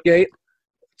Splitgate.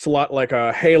 It's a lot like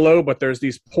a Halo, but there's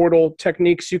these portal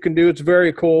techniques you can do. It's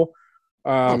very cool.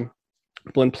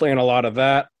 Been playing a lot of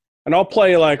that. And I'll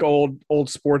play like old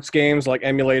sports games, like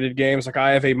emulated games. Like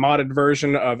I have a modded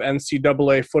version of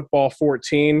NCAA Football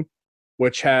 14,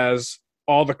 which has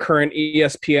all the current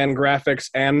ESPN graphics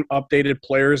and updated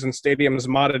players and stadiums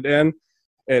modded in.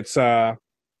 It's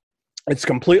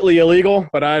completely illegal,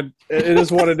 but it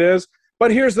is what it is. But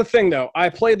here's the thing, though. I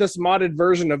play this modded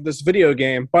version of this video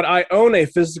game, but I own a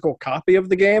physical copy of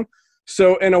the game.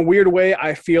 So in a weird way,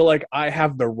 I feel like I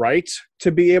have the right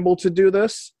to be able to do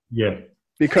this. Yeah.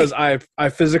 Because I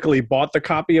physically bought the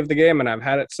copy of the game and I've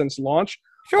had it since launch.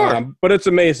 Sure. But it's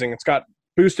amazing. It's got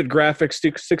boosted graphics,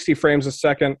 60 frames a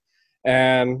second,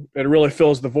 and it really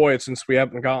fills the void since we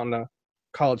haven't gotten a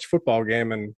college football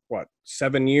game in, 8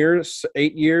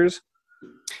 years?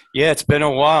 Yeah, it's been a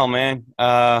while, man.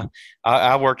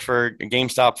 I worked for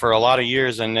GameStop for a lot of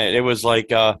years, and it was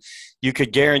like you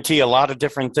could guarantee a lot of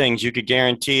different things. You could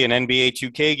guarantee an NBA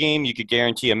 2K game, you could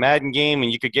guarantee a Madden game,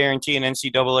 and you could guarantee an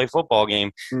NCAA football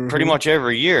game pretty much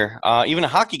every year, even a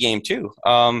hockey game too.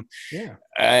 Yeah.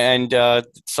 And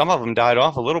some of them died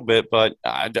off a little bit, but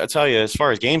I tell you, as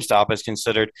far as GameStop is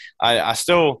considered, I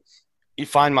still – you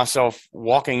find myself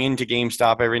walking into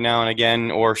GameStop every now and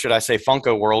again, or should I say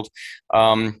Funko World.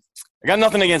 I got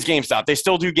nothing against GameStop. They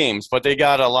still do games, but they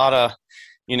got a lot of,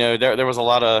 there was a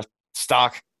lot of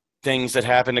stock things that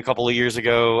happened a couple of years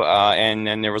ago. And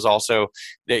then there was also,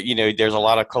 there's a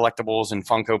lot of collectibles and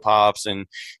Funko Pops and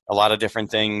a lot of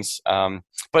different things. But,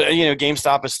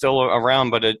 GameStop is still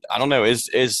around, but I don't know,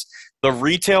 is the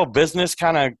retail business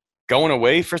kind of going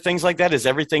away for things like that? Is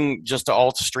everything just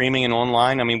all streaming and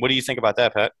online? I mean, what do you think about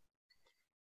that, Pat?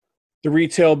 The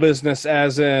retail business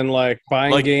as in like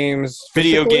buying games,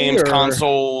 video games,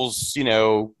 consoles,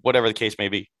 whatever the case may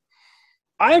be.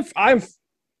 I'm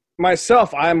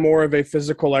more of a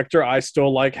physical collector. I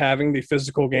still like having the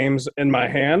physical games in my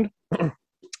hand,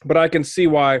 but I can see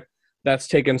why that's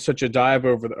taken such a dive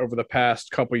over the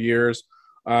past couple years.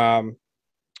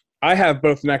 I have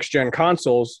both next-gen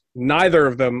consoles. Neither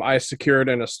of them I secured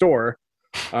in a store.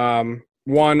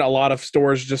 One, a lot of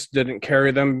stores just didn't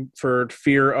carry them for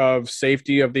fear of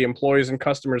safety of the employees and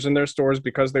customers in their stores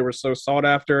because they were so sought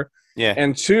after. Yeah.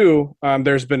 And two,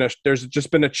 there's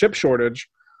just been a chip shortage.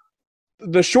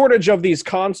 The shortage of these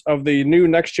of the new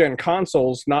next-gen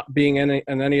consoles not being in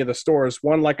any of the stores.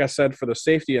 One, like I said, for the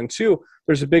safety, and two,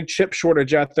 there's a big chip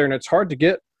shortage out there, and it's hard to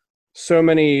get so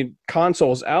many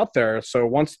consoles out there. So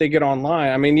once they get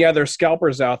online, I mean, yeah, there's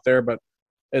scalpers out there, but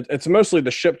it's mostly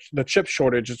the chip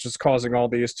shortage is just causing all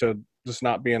these to just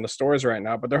not be in the stores right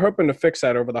now. But they're hoping to fix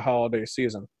that over the holiday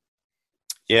season.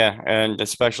 Yeah, and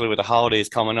especially with the holidays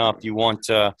coming up, you want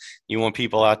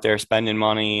people out there spending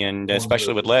money, and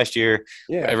especially with last year,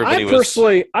 everybody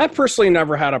I personally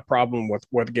never had a problem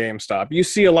with GameStop. You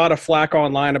see a lot of flack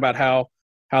online about how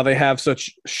they have such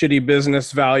shitty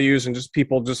business values and just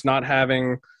people just not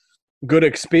having good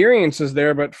experiences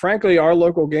there. But frankly, our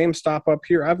local GameStop up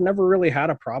here, I've never really had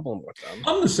a problem with them.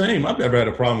 I'm the same. I've never had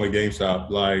a problem with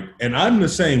GameStop. And I'm the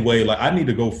same way. Like, I need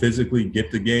to go physically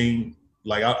get the game.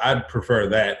 Like, I'd prefer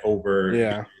that over,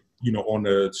 on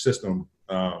the system.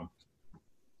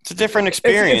 It's a different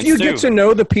experience. If you get to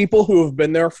know the people who have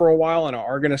been there for a while and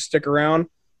are going to stick around,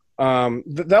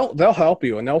 they'll help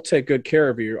you and they'll take good care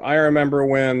of you. I remember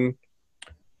when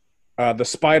the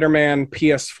Spider-Man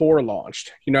PS4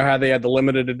 launched. You know how they had the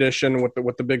limited edition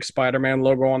with the big Spider-Man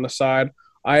logo on the side?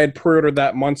 I had pre-ordered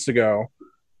that months ago.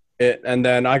 And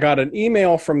then I got an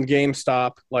email from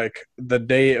GameStop like the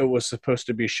day it was supposed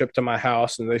to be shipped to my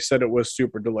house, and they said it was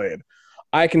super delayed.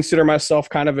 I consider myself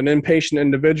kind of an impatient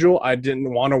individual. I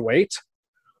didn't want to wait.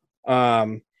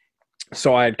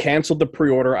 So I had canceled the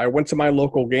pre-order. I went to my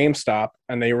local GameStop,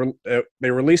 and they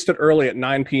released it early at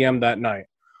 9 p.m. that night.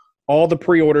 All the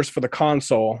pre-orders for the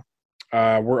console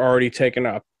were already taken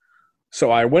up. So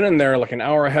I went in there like an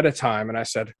hour ahead of time, and I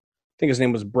said, I think his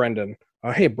name was Brendan.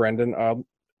 Hey, Brendan,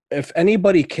 if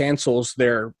anybody cancels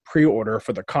their pre-order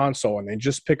for the console and they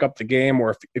just pick up the game,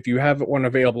 or if you have one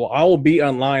available, I will be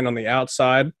online on the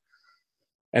outside,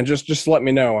 and just let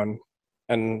me know.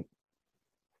 And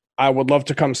I would love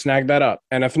to come snag that up.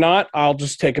 And if not, I'll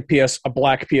just take a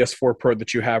black PS4 Pro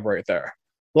that you have right there.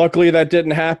 Luckily, that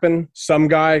didn't happen. Some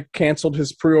guy canceled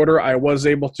his pre-order. I was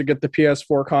able to get the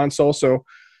PS4 console. So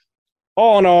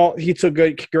all in all, he took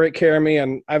great care of me,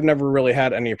 and I've never really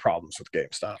had any problems with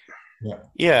GameStop.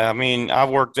 Yeah, I mean, I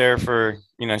worked there for,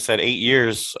 I said 8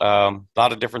 years, a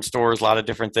lot of different stores, a lot of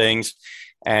different things.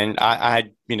 And I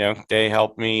they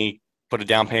helped me put a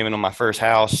down payment on my first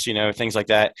house, things like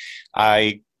that.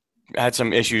 I had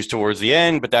some issues towards the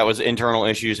end, but that was internal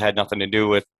issues, had nothing to do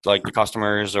with like the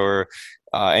customers or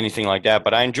anything like that.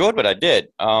 But I enjoyed what I did.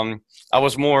 I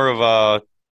was more of a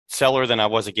seller than I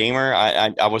was a gamer.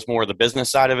 I was more of the business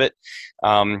side of it.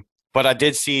 But I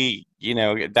did see,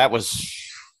 that was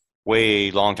way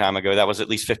long time ago. That was at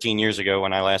least 15 years ago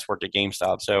when I last worked at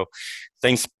GameStop. So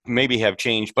things maybe have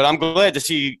changed, but I'm glad to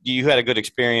see you had a good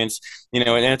experience, and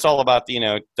it's all about,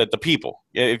 the people.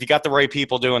 If you got the right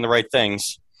people doing the right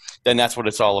things, then that's what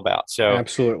it's all about. So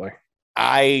absolutely.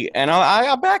 I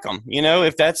back them,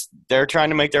 if they're trying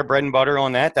to make their bread and butter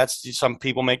on that, that's some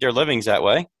people make their livings that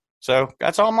way. So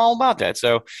that's all I'm all about that.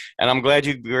 So, and I'm glad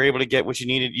you were able to get what you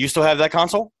needed. You still have that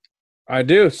console? I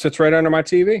do. It sits right under my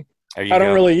TV. I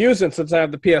don't really use it since I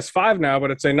have the PS5 now,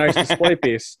 but it's a nice display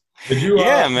piece. Did you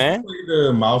man. play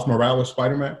the Miles Morales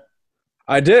Spider-Man?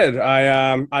 I did.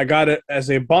 I got it as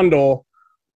a bundle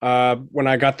when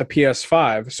I got the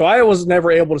PS5. So I was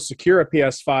never able to secure a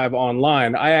PS5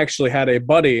 online. I actually had a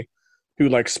buddy who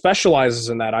like specializes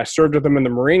in that. I served with him in the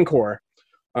Marine Corps.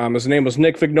 His name was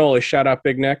Nick Vignoli. Shout out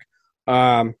Big Nick.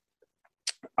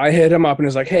 I hit him up and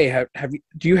he's like, hey,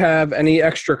 do you have any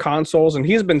extra consoles? And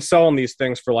he's been selling these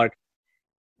things for like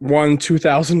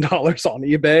 $2,000 on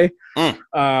eBay.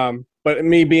 But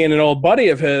me being an old buddy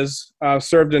of his,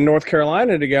 served in North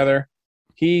Carolina together.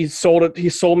 He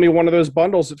sold me one of those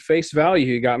bundles at face value.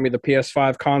 He got me the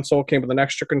PS5 console, came with an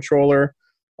extra controller,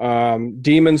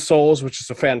 Demon's Souls, which is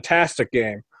a fantastic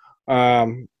game.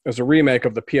 It was a remake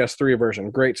of the PS3 version.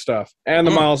 Great stuff. And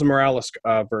the Miles Morales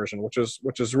version, which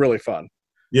is really fun.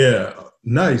 Yeah,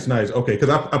 nice. Okay, because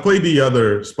I played the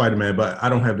other Spider-Man, but I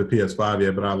don't have the PS5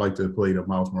 yet. But I like to play the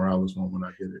Miles Morales one when I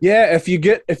get it. Yeah,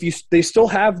 they still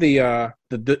have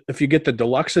if you get the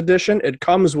deluxe edition, it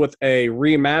comes with a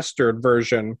remastered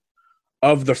version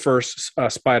of the first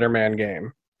Spider-Man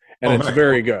game, and it's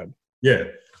very good. Yeah,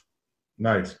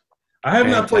 nice. I have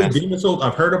not played Demon's Souls.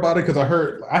 I've heard about it because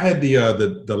I had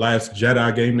the last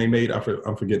Jedi game they made.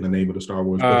 I'm forgetting the name of the Star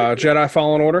Wars. Jedi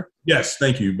Fallen Order. Yes,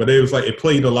 thank you. But it was like it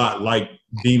played a lot like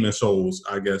Demon's Souls,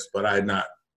 I guess. But I had not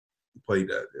played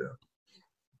that. Yeah.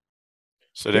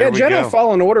 So there we Jedi go.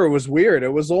 Fallen Order was weird.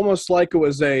 It was almost like it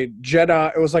was a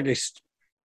Jedi. It was like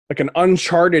an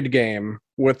Uncharted game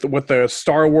with the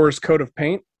Star Wars coat of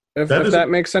paint. If that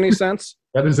makes any sense.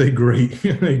 That is a great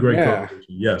combination.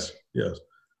 Yes.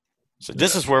 So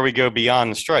this is where we go beyond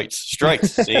the strikes.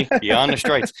 See, beyond the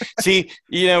strikes. See,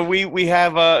 we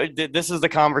have this is the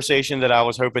conversation that I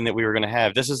was hoping that we were going to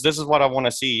have. This is what I want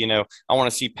to see. I want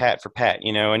to see Pat for Pat.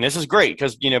 And this is great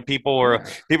because people are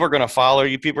going to follow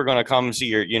you. People are going to come see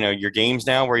your games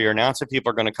now where you're announcing. People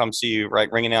are going to come see you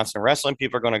ring announcing and wrestling.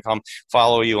 People are going to come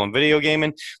follow you on video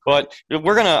gaming. But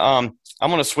we're gonna I'm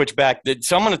going to switch back.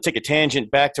 So I'm going to take a tangent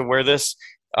back to where this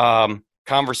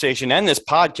conversation and this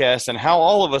podcast and how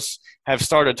all of us have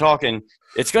started talking.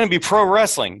 It's going to be pro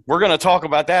wrestling. We're going to talk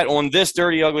about that on this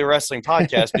Dirty Ugly Wrestling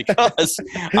podcast because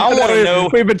I want to know.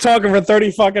 We've been talking for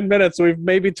 30 fucking minutes. We've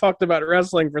maybe talked about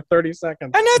wrestling for 30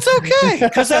 seconds. And that's okay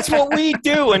because that's what we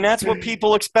do and that's what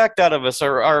people expect out of us,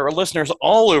 our listeners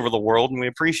all over the world, and we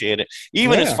appreciate it.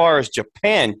 Even as far as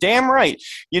Japan. Damn right.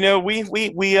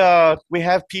 We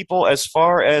have people as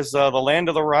far as the land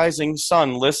of the rising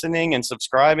sun listening and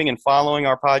subscribing and following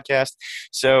our podcast.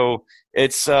 So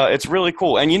it's really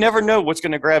cool, and you never know what's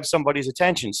going to grab somebody's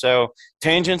attention. So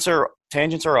tangents are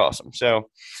awesome. So,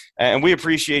 and we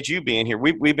appreciate you being here.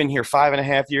 We've been here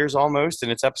 5.5 years almost, and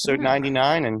it's episode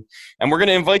 99, and we're going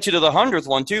to invite you to the 100th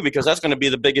one too because that's going to be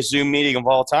the biggest Zoom meeting of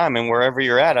all time. And wherever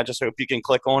you're at, I just hope you can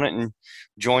click on it and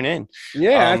join in.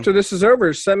 Yeah, after this is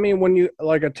over, send me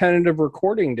a tentative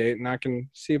recording date, and I can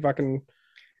see if I can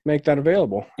make that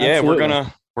available. Yeah, Absolutely.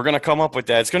 We're gonna come up with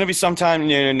that. It's gonna be sometime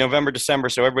in November, December,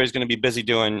 so everybody's gonna be busy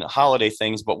doing holiday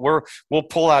things. But we'll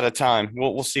pull out a time.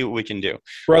 We'll see what we can do,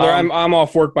 brother. I'm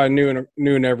off work by noon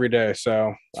every day,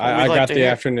 so I got the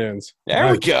afternoons.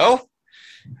 There we go.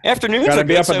 Afternoons. Gotta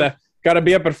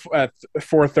be up at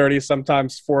 4:30,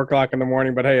 sometimes 4 o'clock in the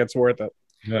morning. But hey, it's worth it.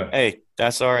 Yeah. Hey,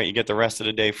 that's all right. You get the rest of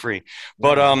the day free.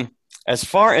 But as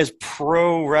far as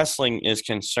pro wrestling is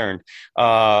concerned,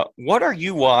 what are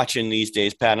you watching these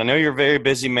days, Pat? I know you're a very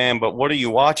busy man, but what are you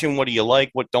watching? What do you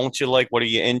like? What don't you like? What are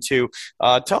you into?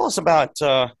 Tell us about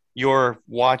your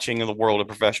watching of the world of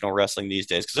professional wrestling these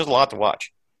days, because there's a lot to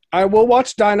watch. I will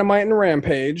watch Dynamite and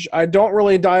Rampage. I don't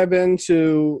really dive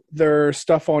into their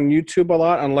stuff on YouTube a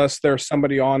lot unless there's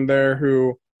somebody on there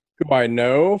who I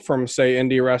know from, say,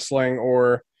 indie wrestling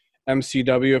or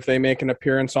MCW if they make an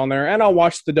appearance on there, and I'll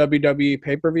watch the WWE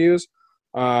pay-per-views.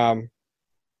 But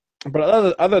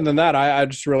other than that, I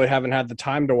just really haven't had the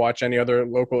time to watch any other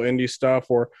local indie stuff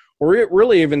or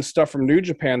really even stuff from New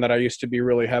Japan that I used to be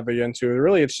really heavy into.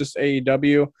 Really, it's just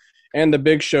AEW and the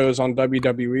big shows on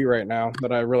WWE right now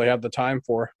that I really have the time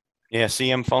for. Yeah,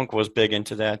 CM Funk was big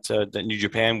into that New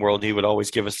Japan world. He would always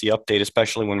give us the update,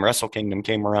 especially when Wrestle Kingdom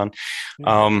came around.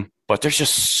 But there's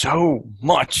just so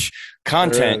much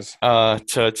content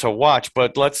to watch.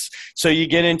 But so you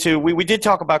get into we did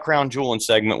talk about Crown Jewel in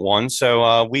segment 1.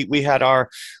 So we had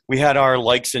our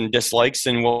likes and dislikes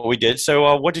and what we did.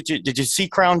 So what did you see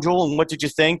Crown Jewel and what did you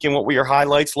think and what were your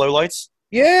highlights, lowlights?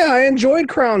 Yeah, I enjoyed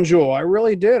Crown Jewel. I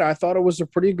really did. I thought it was a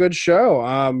pretty good show.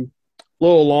 A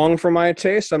little long for my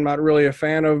taste. I'm not really a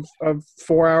fan of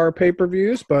 4-hour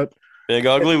pay-per-views, but Big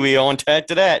Ugly, we on tag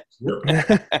to that.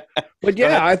 But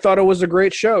yeah, I thought it was a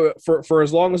great show for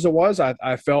as long as it was.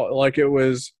 I felt like it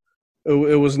was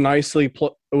nicely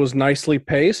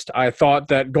paced. I thought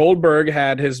that Goldberg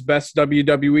had his best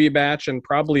WWE match in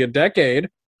probably a decade,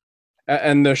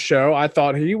 and the show. I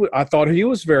thought he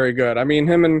was very good. I mean,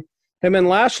 him and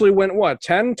Lashley went what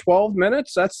 10, 12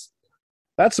 minutes.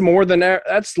 That's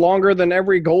longer than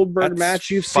every Goldberg match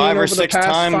you've seen over the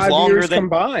past 5 years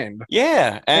combined.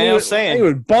 Yeah, and I was saying he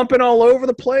was bumping all over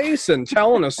the place and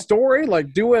telling a story,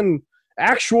 like doing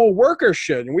actual worker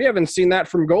shit. And we haven't seen that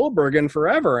from Goldberg in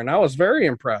forever, and I was very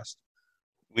impressed.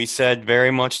 We said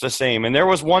very much the same. And there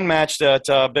was one match that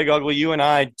Big Ugly, you and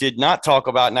I did not talk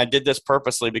about, and I did this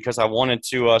purposely because I wanted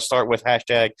to start with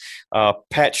hashtag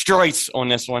Pat Strice on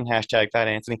this one, hashtag Pat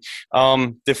Anthony.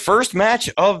 The first match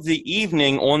of the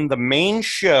evening on the main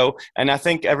show, and I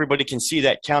think everybody can see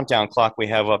that countdown clock we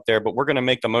have up there, but we're going to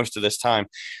make the most of this time.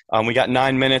 We got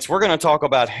 9 minutes. We're going to talk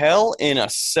about Hell in a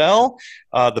Cell,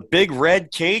 the big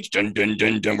red cage. Dun, dun,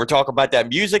 dun, dun. We're talking about that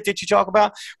music that you talk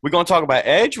about. We're going to talk about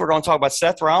Edge. We're going to talk about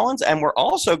Seth Rollins, and we're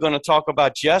also going to talk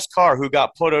about Jess Carr, who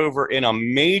got put over in a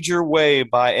major way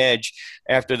by Edge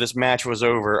after this match was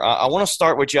over. I want to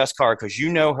start with Jess Carr because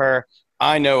you know her,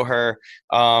 I know her,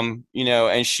 and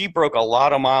she broke a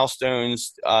lot of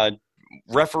milestones,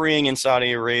 refereeing in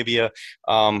Saudi Arabia,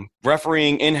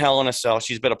 refereeing in Hell in a Cell.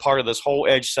 She's been a part of this whole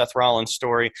Edge Seth Rollins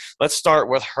story. Let's start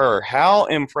with her. How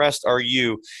impressed are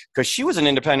you? Because she was an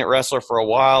independent wrestler for a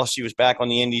while. She was back on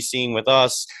the indie scene with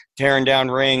us, tearing down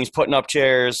rings, putting up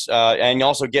chairs, and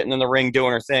also getting in the ring,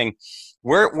 doing her thing.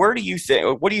 Where do you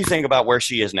think? What do you think about where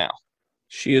she is now?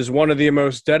 She is one of the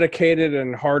most dedicated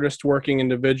and hardest working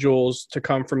individuals to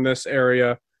come from this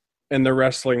area in the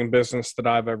wrestling business that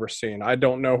I've ever seen. I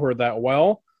don't know her that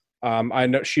well. I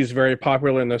know she's very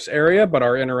popular in this area, but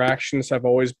our interactions have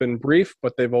always been brief,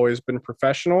 but they've always been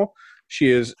professional. She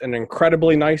is an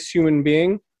incredibly nice human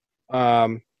being.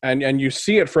 And you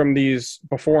see it from these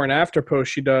before and after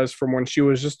posts she does from when she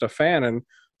was just a fan, and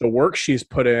the work she's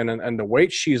put in and the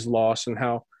weight she's lost and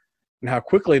how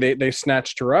quickly they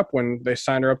snatched her up when they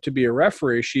signed her up to be a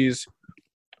referee. She is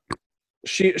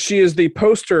the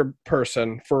poster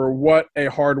person for what a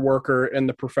hard worker in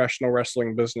the professional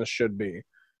wrestling business should be.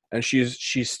 And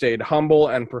she's stayed humble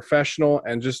and professional,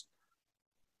 and just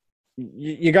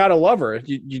you got to love her.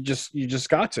 You just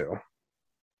got to.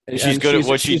 And she's good at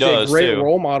what she does. She's a great too.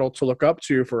 role model to look up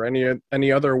to for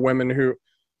any other women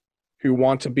who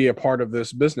want to be a part of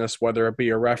this business, whether it be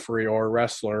a referee or a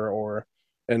wrestler or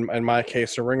in my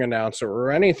case a ring announcer or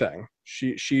anything.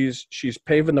 She's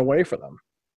paving the way for them.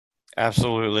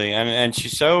 Absolutely, and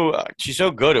she's so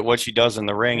good at what she does in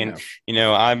the ring, and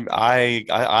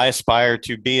I aspire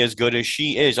to be as good as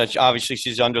she is. Obviously,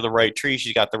 she's under the right tree.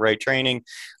 She's got the right training,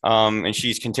 and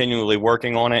she's continually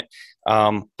working on it.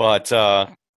 But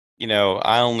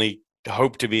I only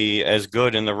hope to be as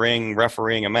good in the ring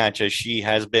refereeing a match as she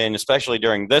has been, especially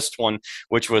during this one,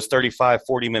 which was 35,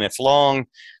 40 minutes long,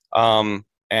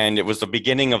 and it was the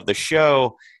beginning of the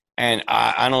show. And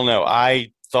I don't know,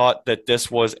 I thought that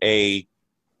this was a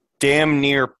damn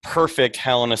near perfect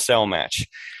Hell in a Cell match.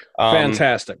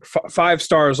 Fantastic. 5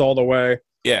 stars all the way.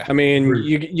 Yeah. I mean,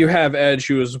 you have Edge,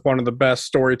 who is one of the best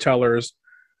storytellers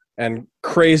and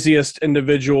craziest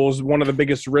individuals, one of the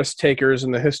biggest risk takers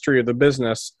in the history of the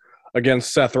business,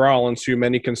 against Seth Rollins, who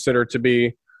many consider to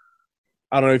be,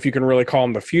 I don't know if you can really call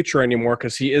him the future anymore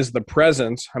because he is the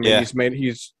present. I mean,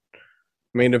 he's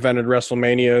main evented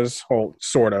WrestleManias, well,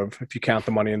 sort of, if you count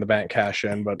the Money in the Bank cash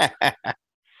in, but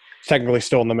technically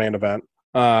still in the main event.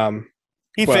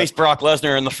 He faced Brock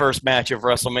Lesnar in the first match of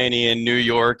WrestleMania in New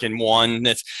York and won.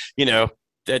 That's,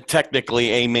 technically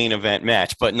a main event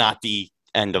match, but not the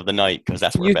end of the night because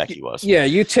that's where Becky was. Yeah,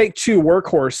 you take 2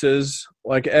 workhorses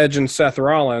like Edge and Seth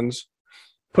Rollins,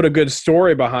 put a good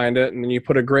story behind it, and then you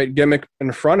put a great gimmick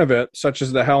in front of it, such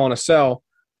as the Hell in a Cell.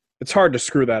 It's hard to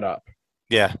screw that up.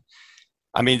 Yeah.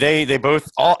 I mean, they both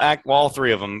all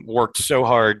 3 of them worked so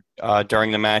hard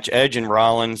during the match. Edge and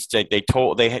Rollins, they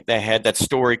had that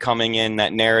story coming in,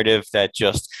 that narrative that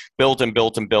just built and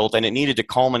built and built, and it needed to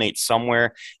culminate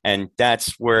somewhere. And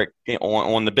that's where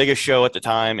on the biggest show at the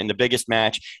time, in the biggest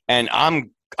match. And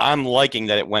I'm liking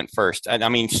that it went first. I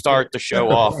mean, start the show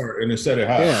off and it set it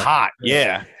hot. Hot,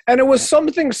 yeah. And it was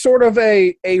something sort of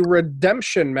a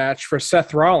redemption match for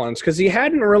Seth Rollins because he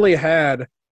hadn't really had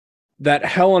that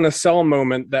Hell in a Cell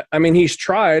moment. He's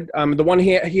tried. The one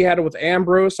he had it with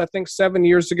Ambrose, I think 7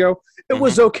 years ago. It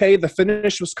was okay. The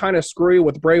finish was kind of screwy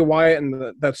with Bray Wyatt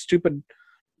and that stupid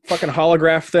fucking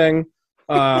holograph thing.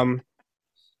 The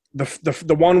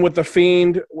one with the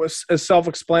Fiend is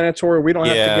self-explanatory. We don't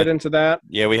have to get into that.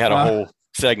 Yeah, we had a whole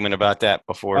segment about that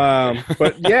before.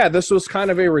 But yeah, this was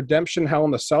kind of a redemption Hell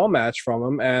in a Cell match from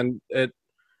him, and it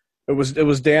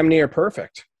was damn near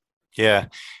perfect. Yeah.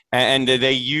 And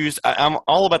they used – I'm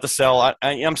all about the Cell.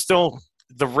 I'm still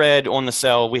the red on the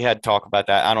cell, we had to talk about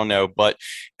that. I don't know, but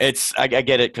I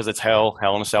get it because it's Hell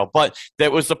in a Cell. But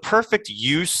that was the perfect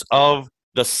use of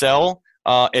the cell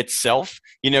itself,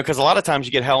 because a lot of times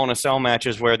you get Hell in a Cell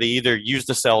matches where they either use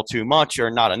the cell too much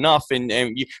or not enough.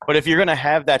 But if you're going to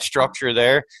have that structure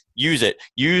there, use it.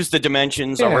 Use the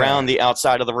dimensions around the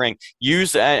outside of the ring.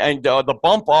 Use the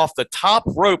bump off the top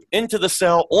rope into the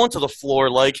cell onto the floor.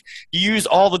 Like, you use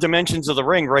all the dimensions of the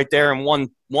ring right there in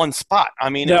one spot. I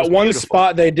mean, that one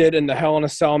spot they did in the Hell in a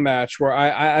Cell match where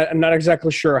I'm not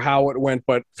exactly sure how it went,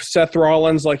 but Seth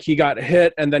Rollins, like, he got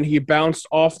hit and then he bounced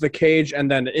off the cage and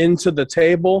then into the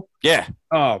table. Yeah.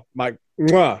 Oh, my.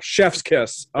 Chef's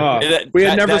kiss. We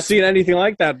had never seen anything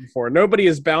like that before. Nobody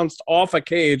has bounced off a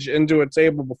cage into a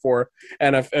table before.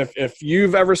 And if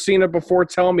you've ever seen it before,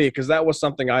 tell me, because that was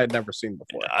something I had never seen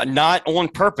before. Not on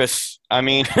purpose. I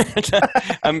mean,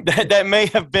 that may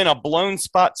have been a blown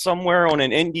spot somewhere on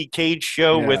an indie cage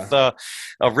show with a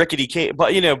rickety cage.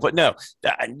 But no.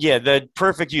 The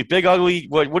perfect use. Big Ugly,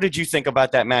 what did you think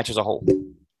about that match as a whole?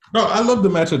 No, I love the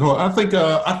match at whole. I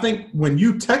think when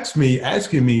you text me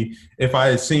asking me if I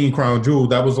had seen Crown Jewel,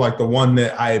 that was like the one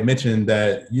that I had mentioned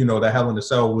that, that Hell in a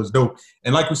Cell was dope.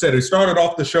 And like we said, it started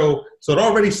off the show, so it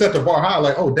already set the bar high.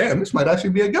 Like, oh, damn, this might actually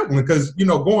be a good one. Because,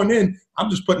 going in, I'm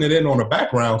just putting it in on the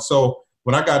background. So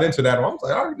when I got into that, I was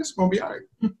like, all right, this is going to be all right.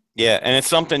 Yeah, and it's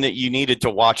something that you needed to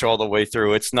watch all the way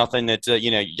through. It's nothing that, I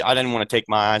didn't want to take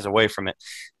my eyes away from it,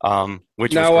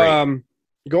 which was great.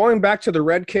 Going back to the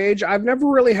red cage, I've never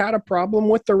really had a problem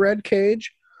with the red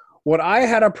cage. What I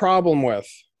had a problem with,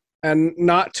 and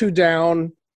not to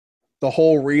down the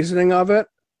whole reasoning of it,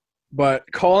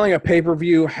 but calling a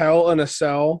pay-per-view Hell in a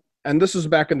Cell, and this was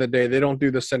back in the day. They don't do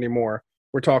this anymore.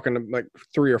 We're talking like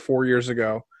 3 or 4 years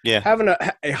ago. Yeah. Having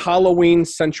a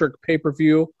Halloween-centric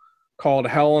pay-per-view called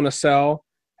Hell in a Cell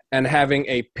and having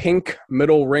a pink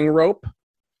middle ring rope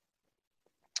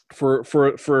for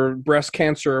breast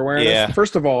cancer awareness. Yeah.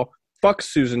 First of all, fuck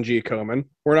Susan G. Komen.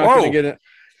 We're not going to get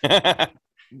it.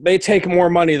 They take more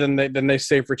money than they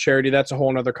save for charity. That's a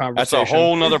whole nother conversation. That's a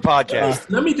whole nother podcast.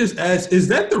 Let me just ask, is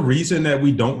that the reason that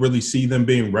we don't really see them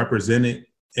being represented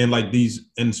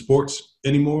in sports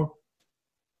anymore?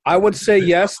 I would say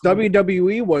yes.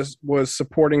 WWE was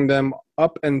supporting them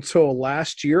up until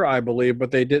last year, I believe,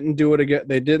 but they didn't do it again.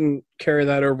 They didn't carry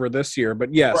that over this year.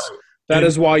 But yes. Right. That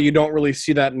is why you don't really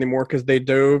see that anymore, because they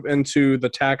dove into the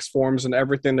tax forms and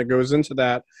everything that goes into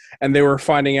that, and they were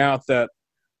finding out that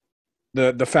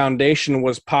the foundation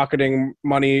was pocketing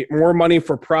more money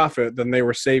for profit than they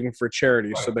were saving for charity.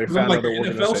 Right. So they found other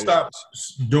organizations. NFL stopped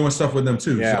doing stuff with them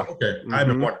too. Yeah. So, okay. Mm-hmm. I've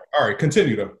been wondering. All right,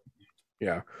 continue though.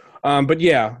 Yeah. But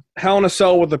yeah, Hell in a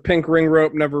Cell with a pink ring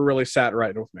rope never really sat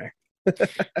right with me.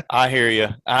 I hear you,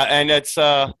 and that's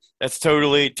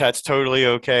totally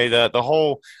okay. The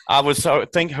whole, I was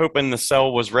hoping the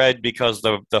cell was red because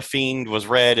the Fiend was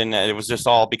red, and it was just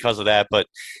all because of that. But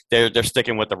they're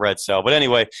sticking with the red cell. But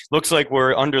anyway, looks like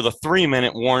we're under the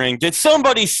 3-minute warning. Did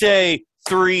somebody say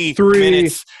 3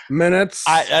 minutes?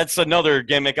 That's another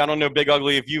gimmick. I don't know, Big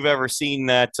Ugly, if you've ever seen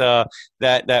that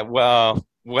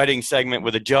wedding segment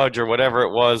with a judge or whatever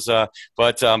it was,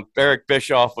 but Eric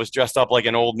Bischoff was dressed up like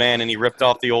an old man and he ripped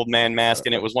off the old man mask,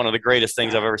 and it was one of the greatest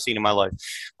things I've ever seen in my life.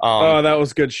 That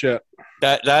was good shit.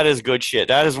 That is good shit.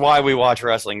 That is why we watch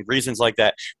wrestling, reasons like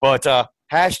that. But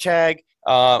hashtag,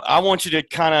 I want you to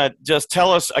kind of just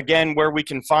tell us again where we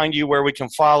can find you, where we can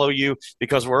follow you,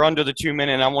 because we're under the 2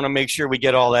 minute and I want to make sure we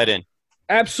get all that in.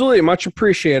 Absolutely. Much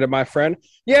appreciated, my friend.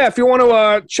 Yeah, if you want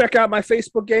to check out my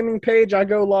Facebook gaming page, I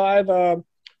go live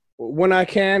when I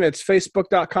can. It's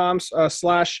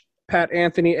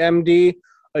facebook.com/PatAnthonyMD.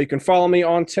 You can follow me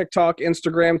on TikTok,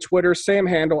 Instagram, Twitter, same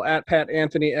handle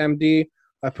 @PatAnthonyMD.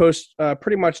 I post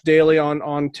pretty much daily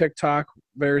on TikTok,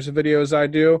 various videos I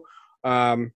do.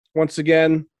 Once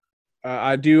again,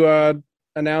 I do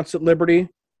announce at Liberty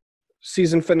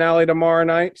season finale tomorrow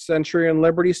night, Century and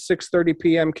Liberty, 6:30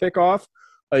 p.m. kickoff.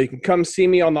 You can come see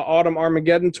me on the Autumn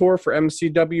Armageddon Tour for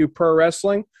MCW Pro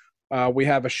Wrestling. We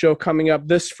have a show coming up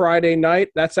this Friday night.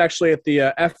 That's actually at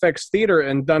the FX Theater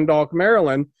in Dundalk,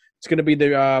 Maryland. It's going to be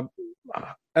the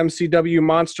MCW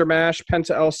Monster Mash,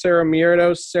 Penta El Cero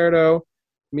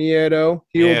Miedo.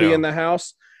 He will be in the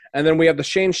house. And then we have the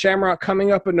Shane Shamrock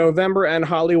coming up in November, and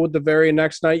Hollywood the very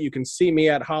next night. You can see me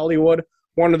at Hollywood.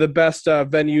 One of the best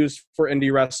venues for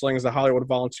indie wrestling is the Hollywood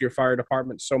Volunteer Fire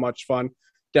Department. So much fun.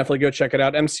 Definitely go check it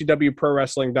out.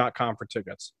 MCWProWrestling.com for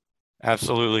tickets.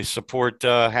 Absolutely. Support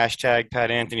hashtag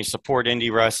Pat Anthony, support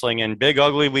indie wrestling. And Big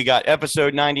Ugly, we got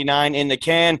episode 99 in the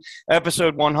can,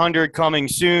 episode 100 coming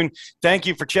soon. Thank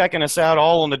you for checking us out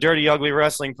all on the Dirty Ugly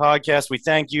Wrestling Podcast. We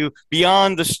thank you.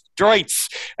 Beyond the Stripes.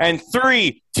 And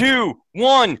 3, 2,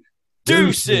 1,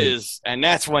 deuces. And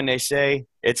that's when they say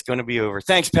it's going to be over.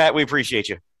 Thanks, Pat. We appreciate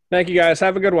you. Thank you, guys.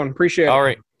 Have a good one. Appreciate it. All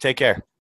right. Take care.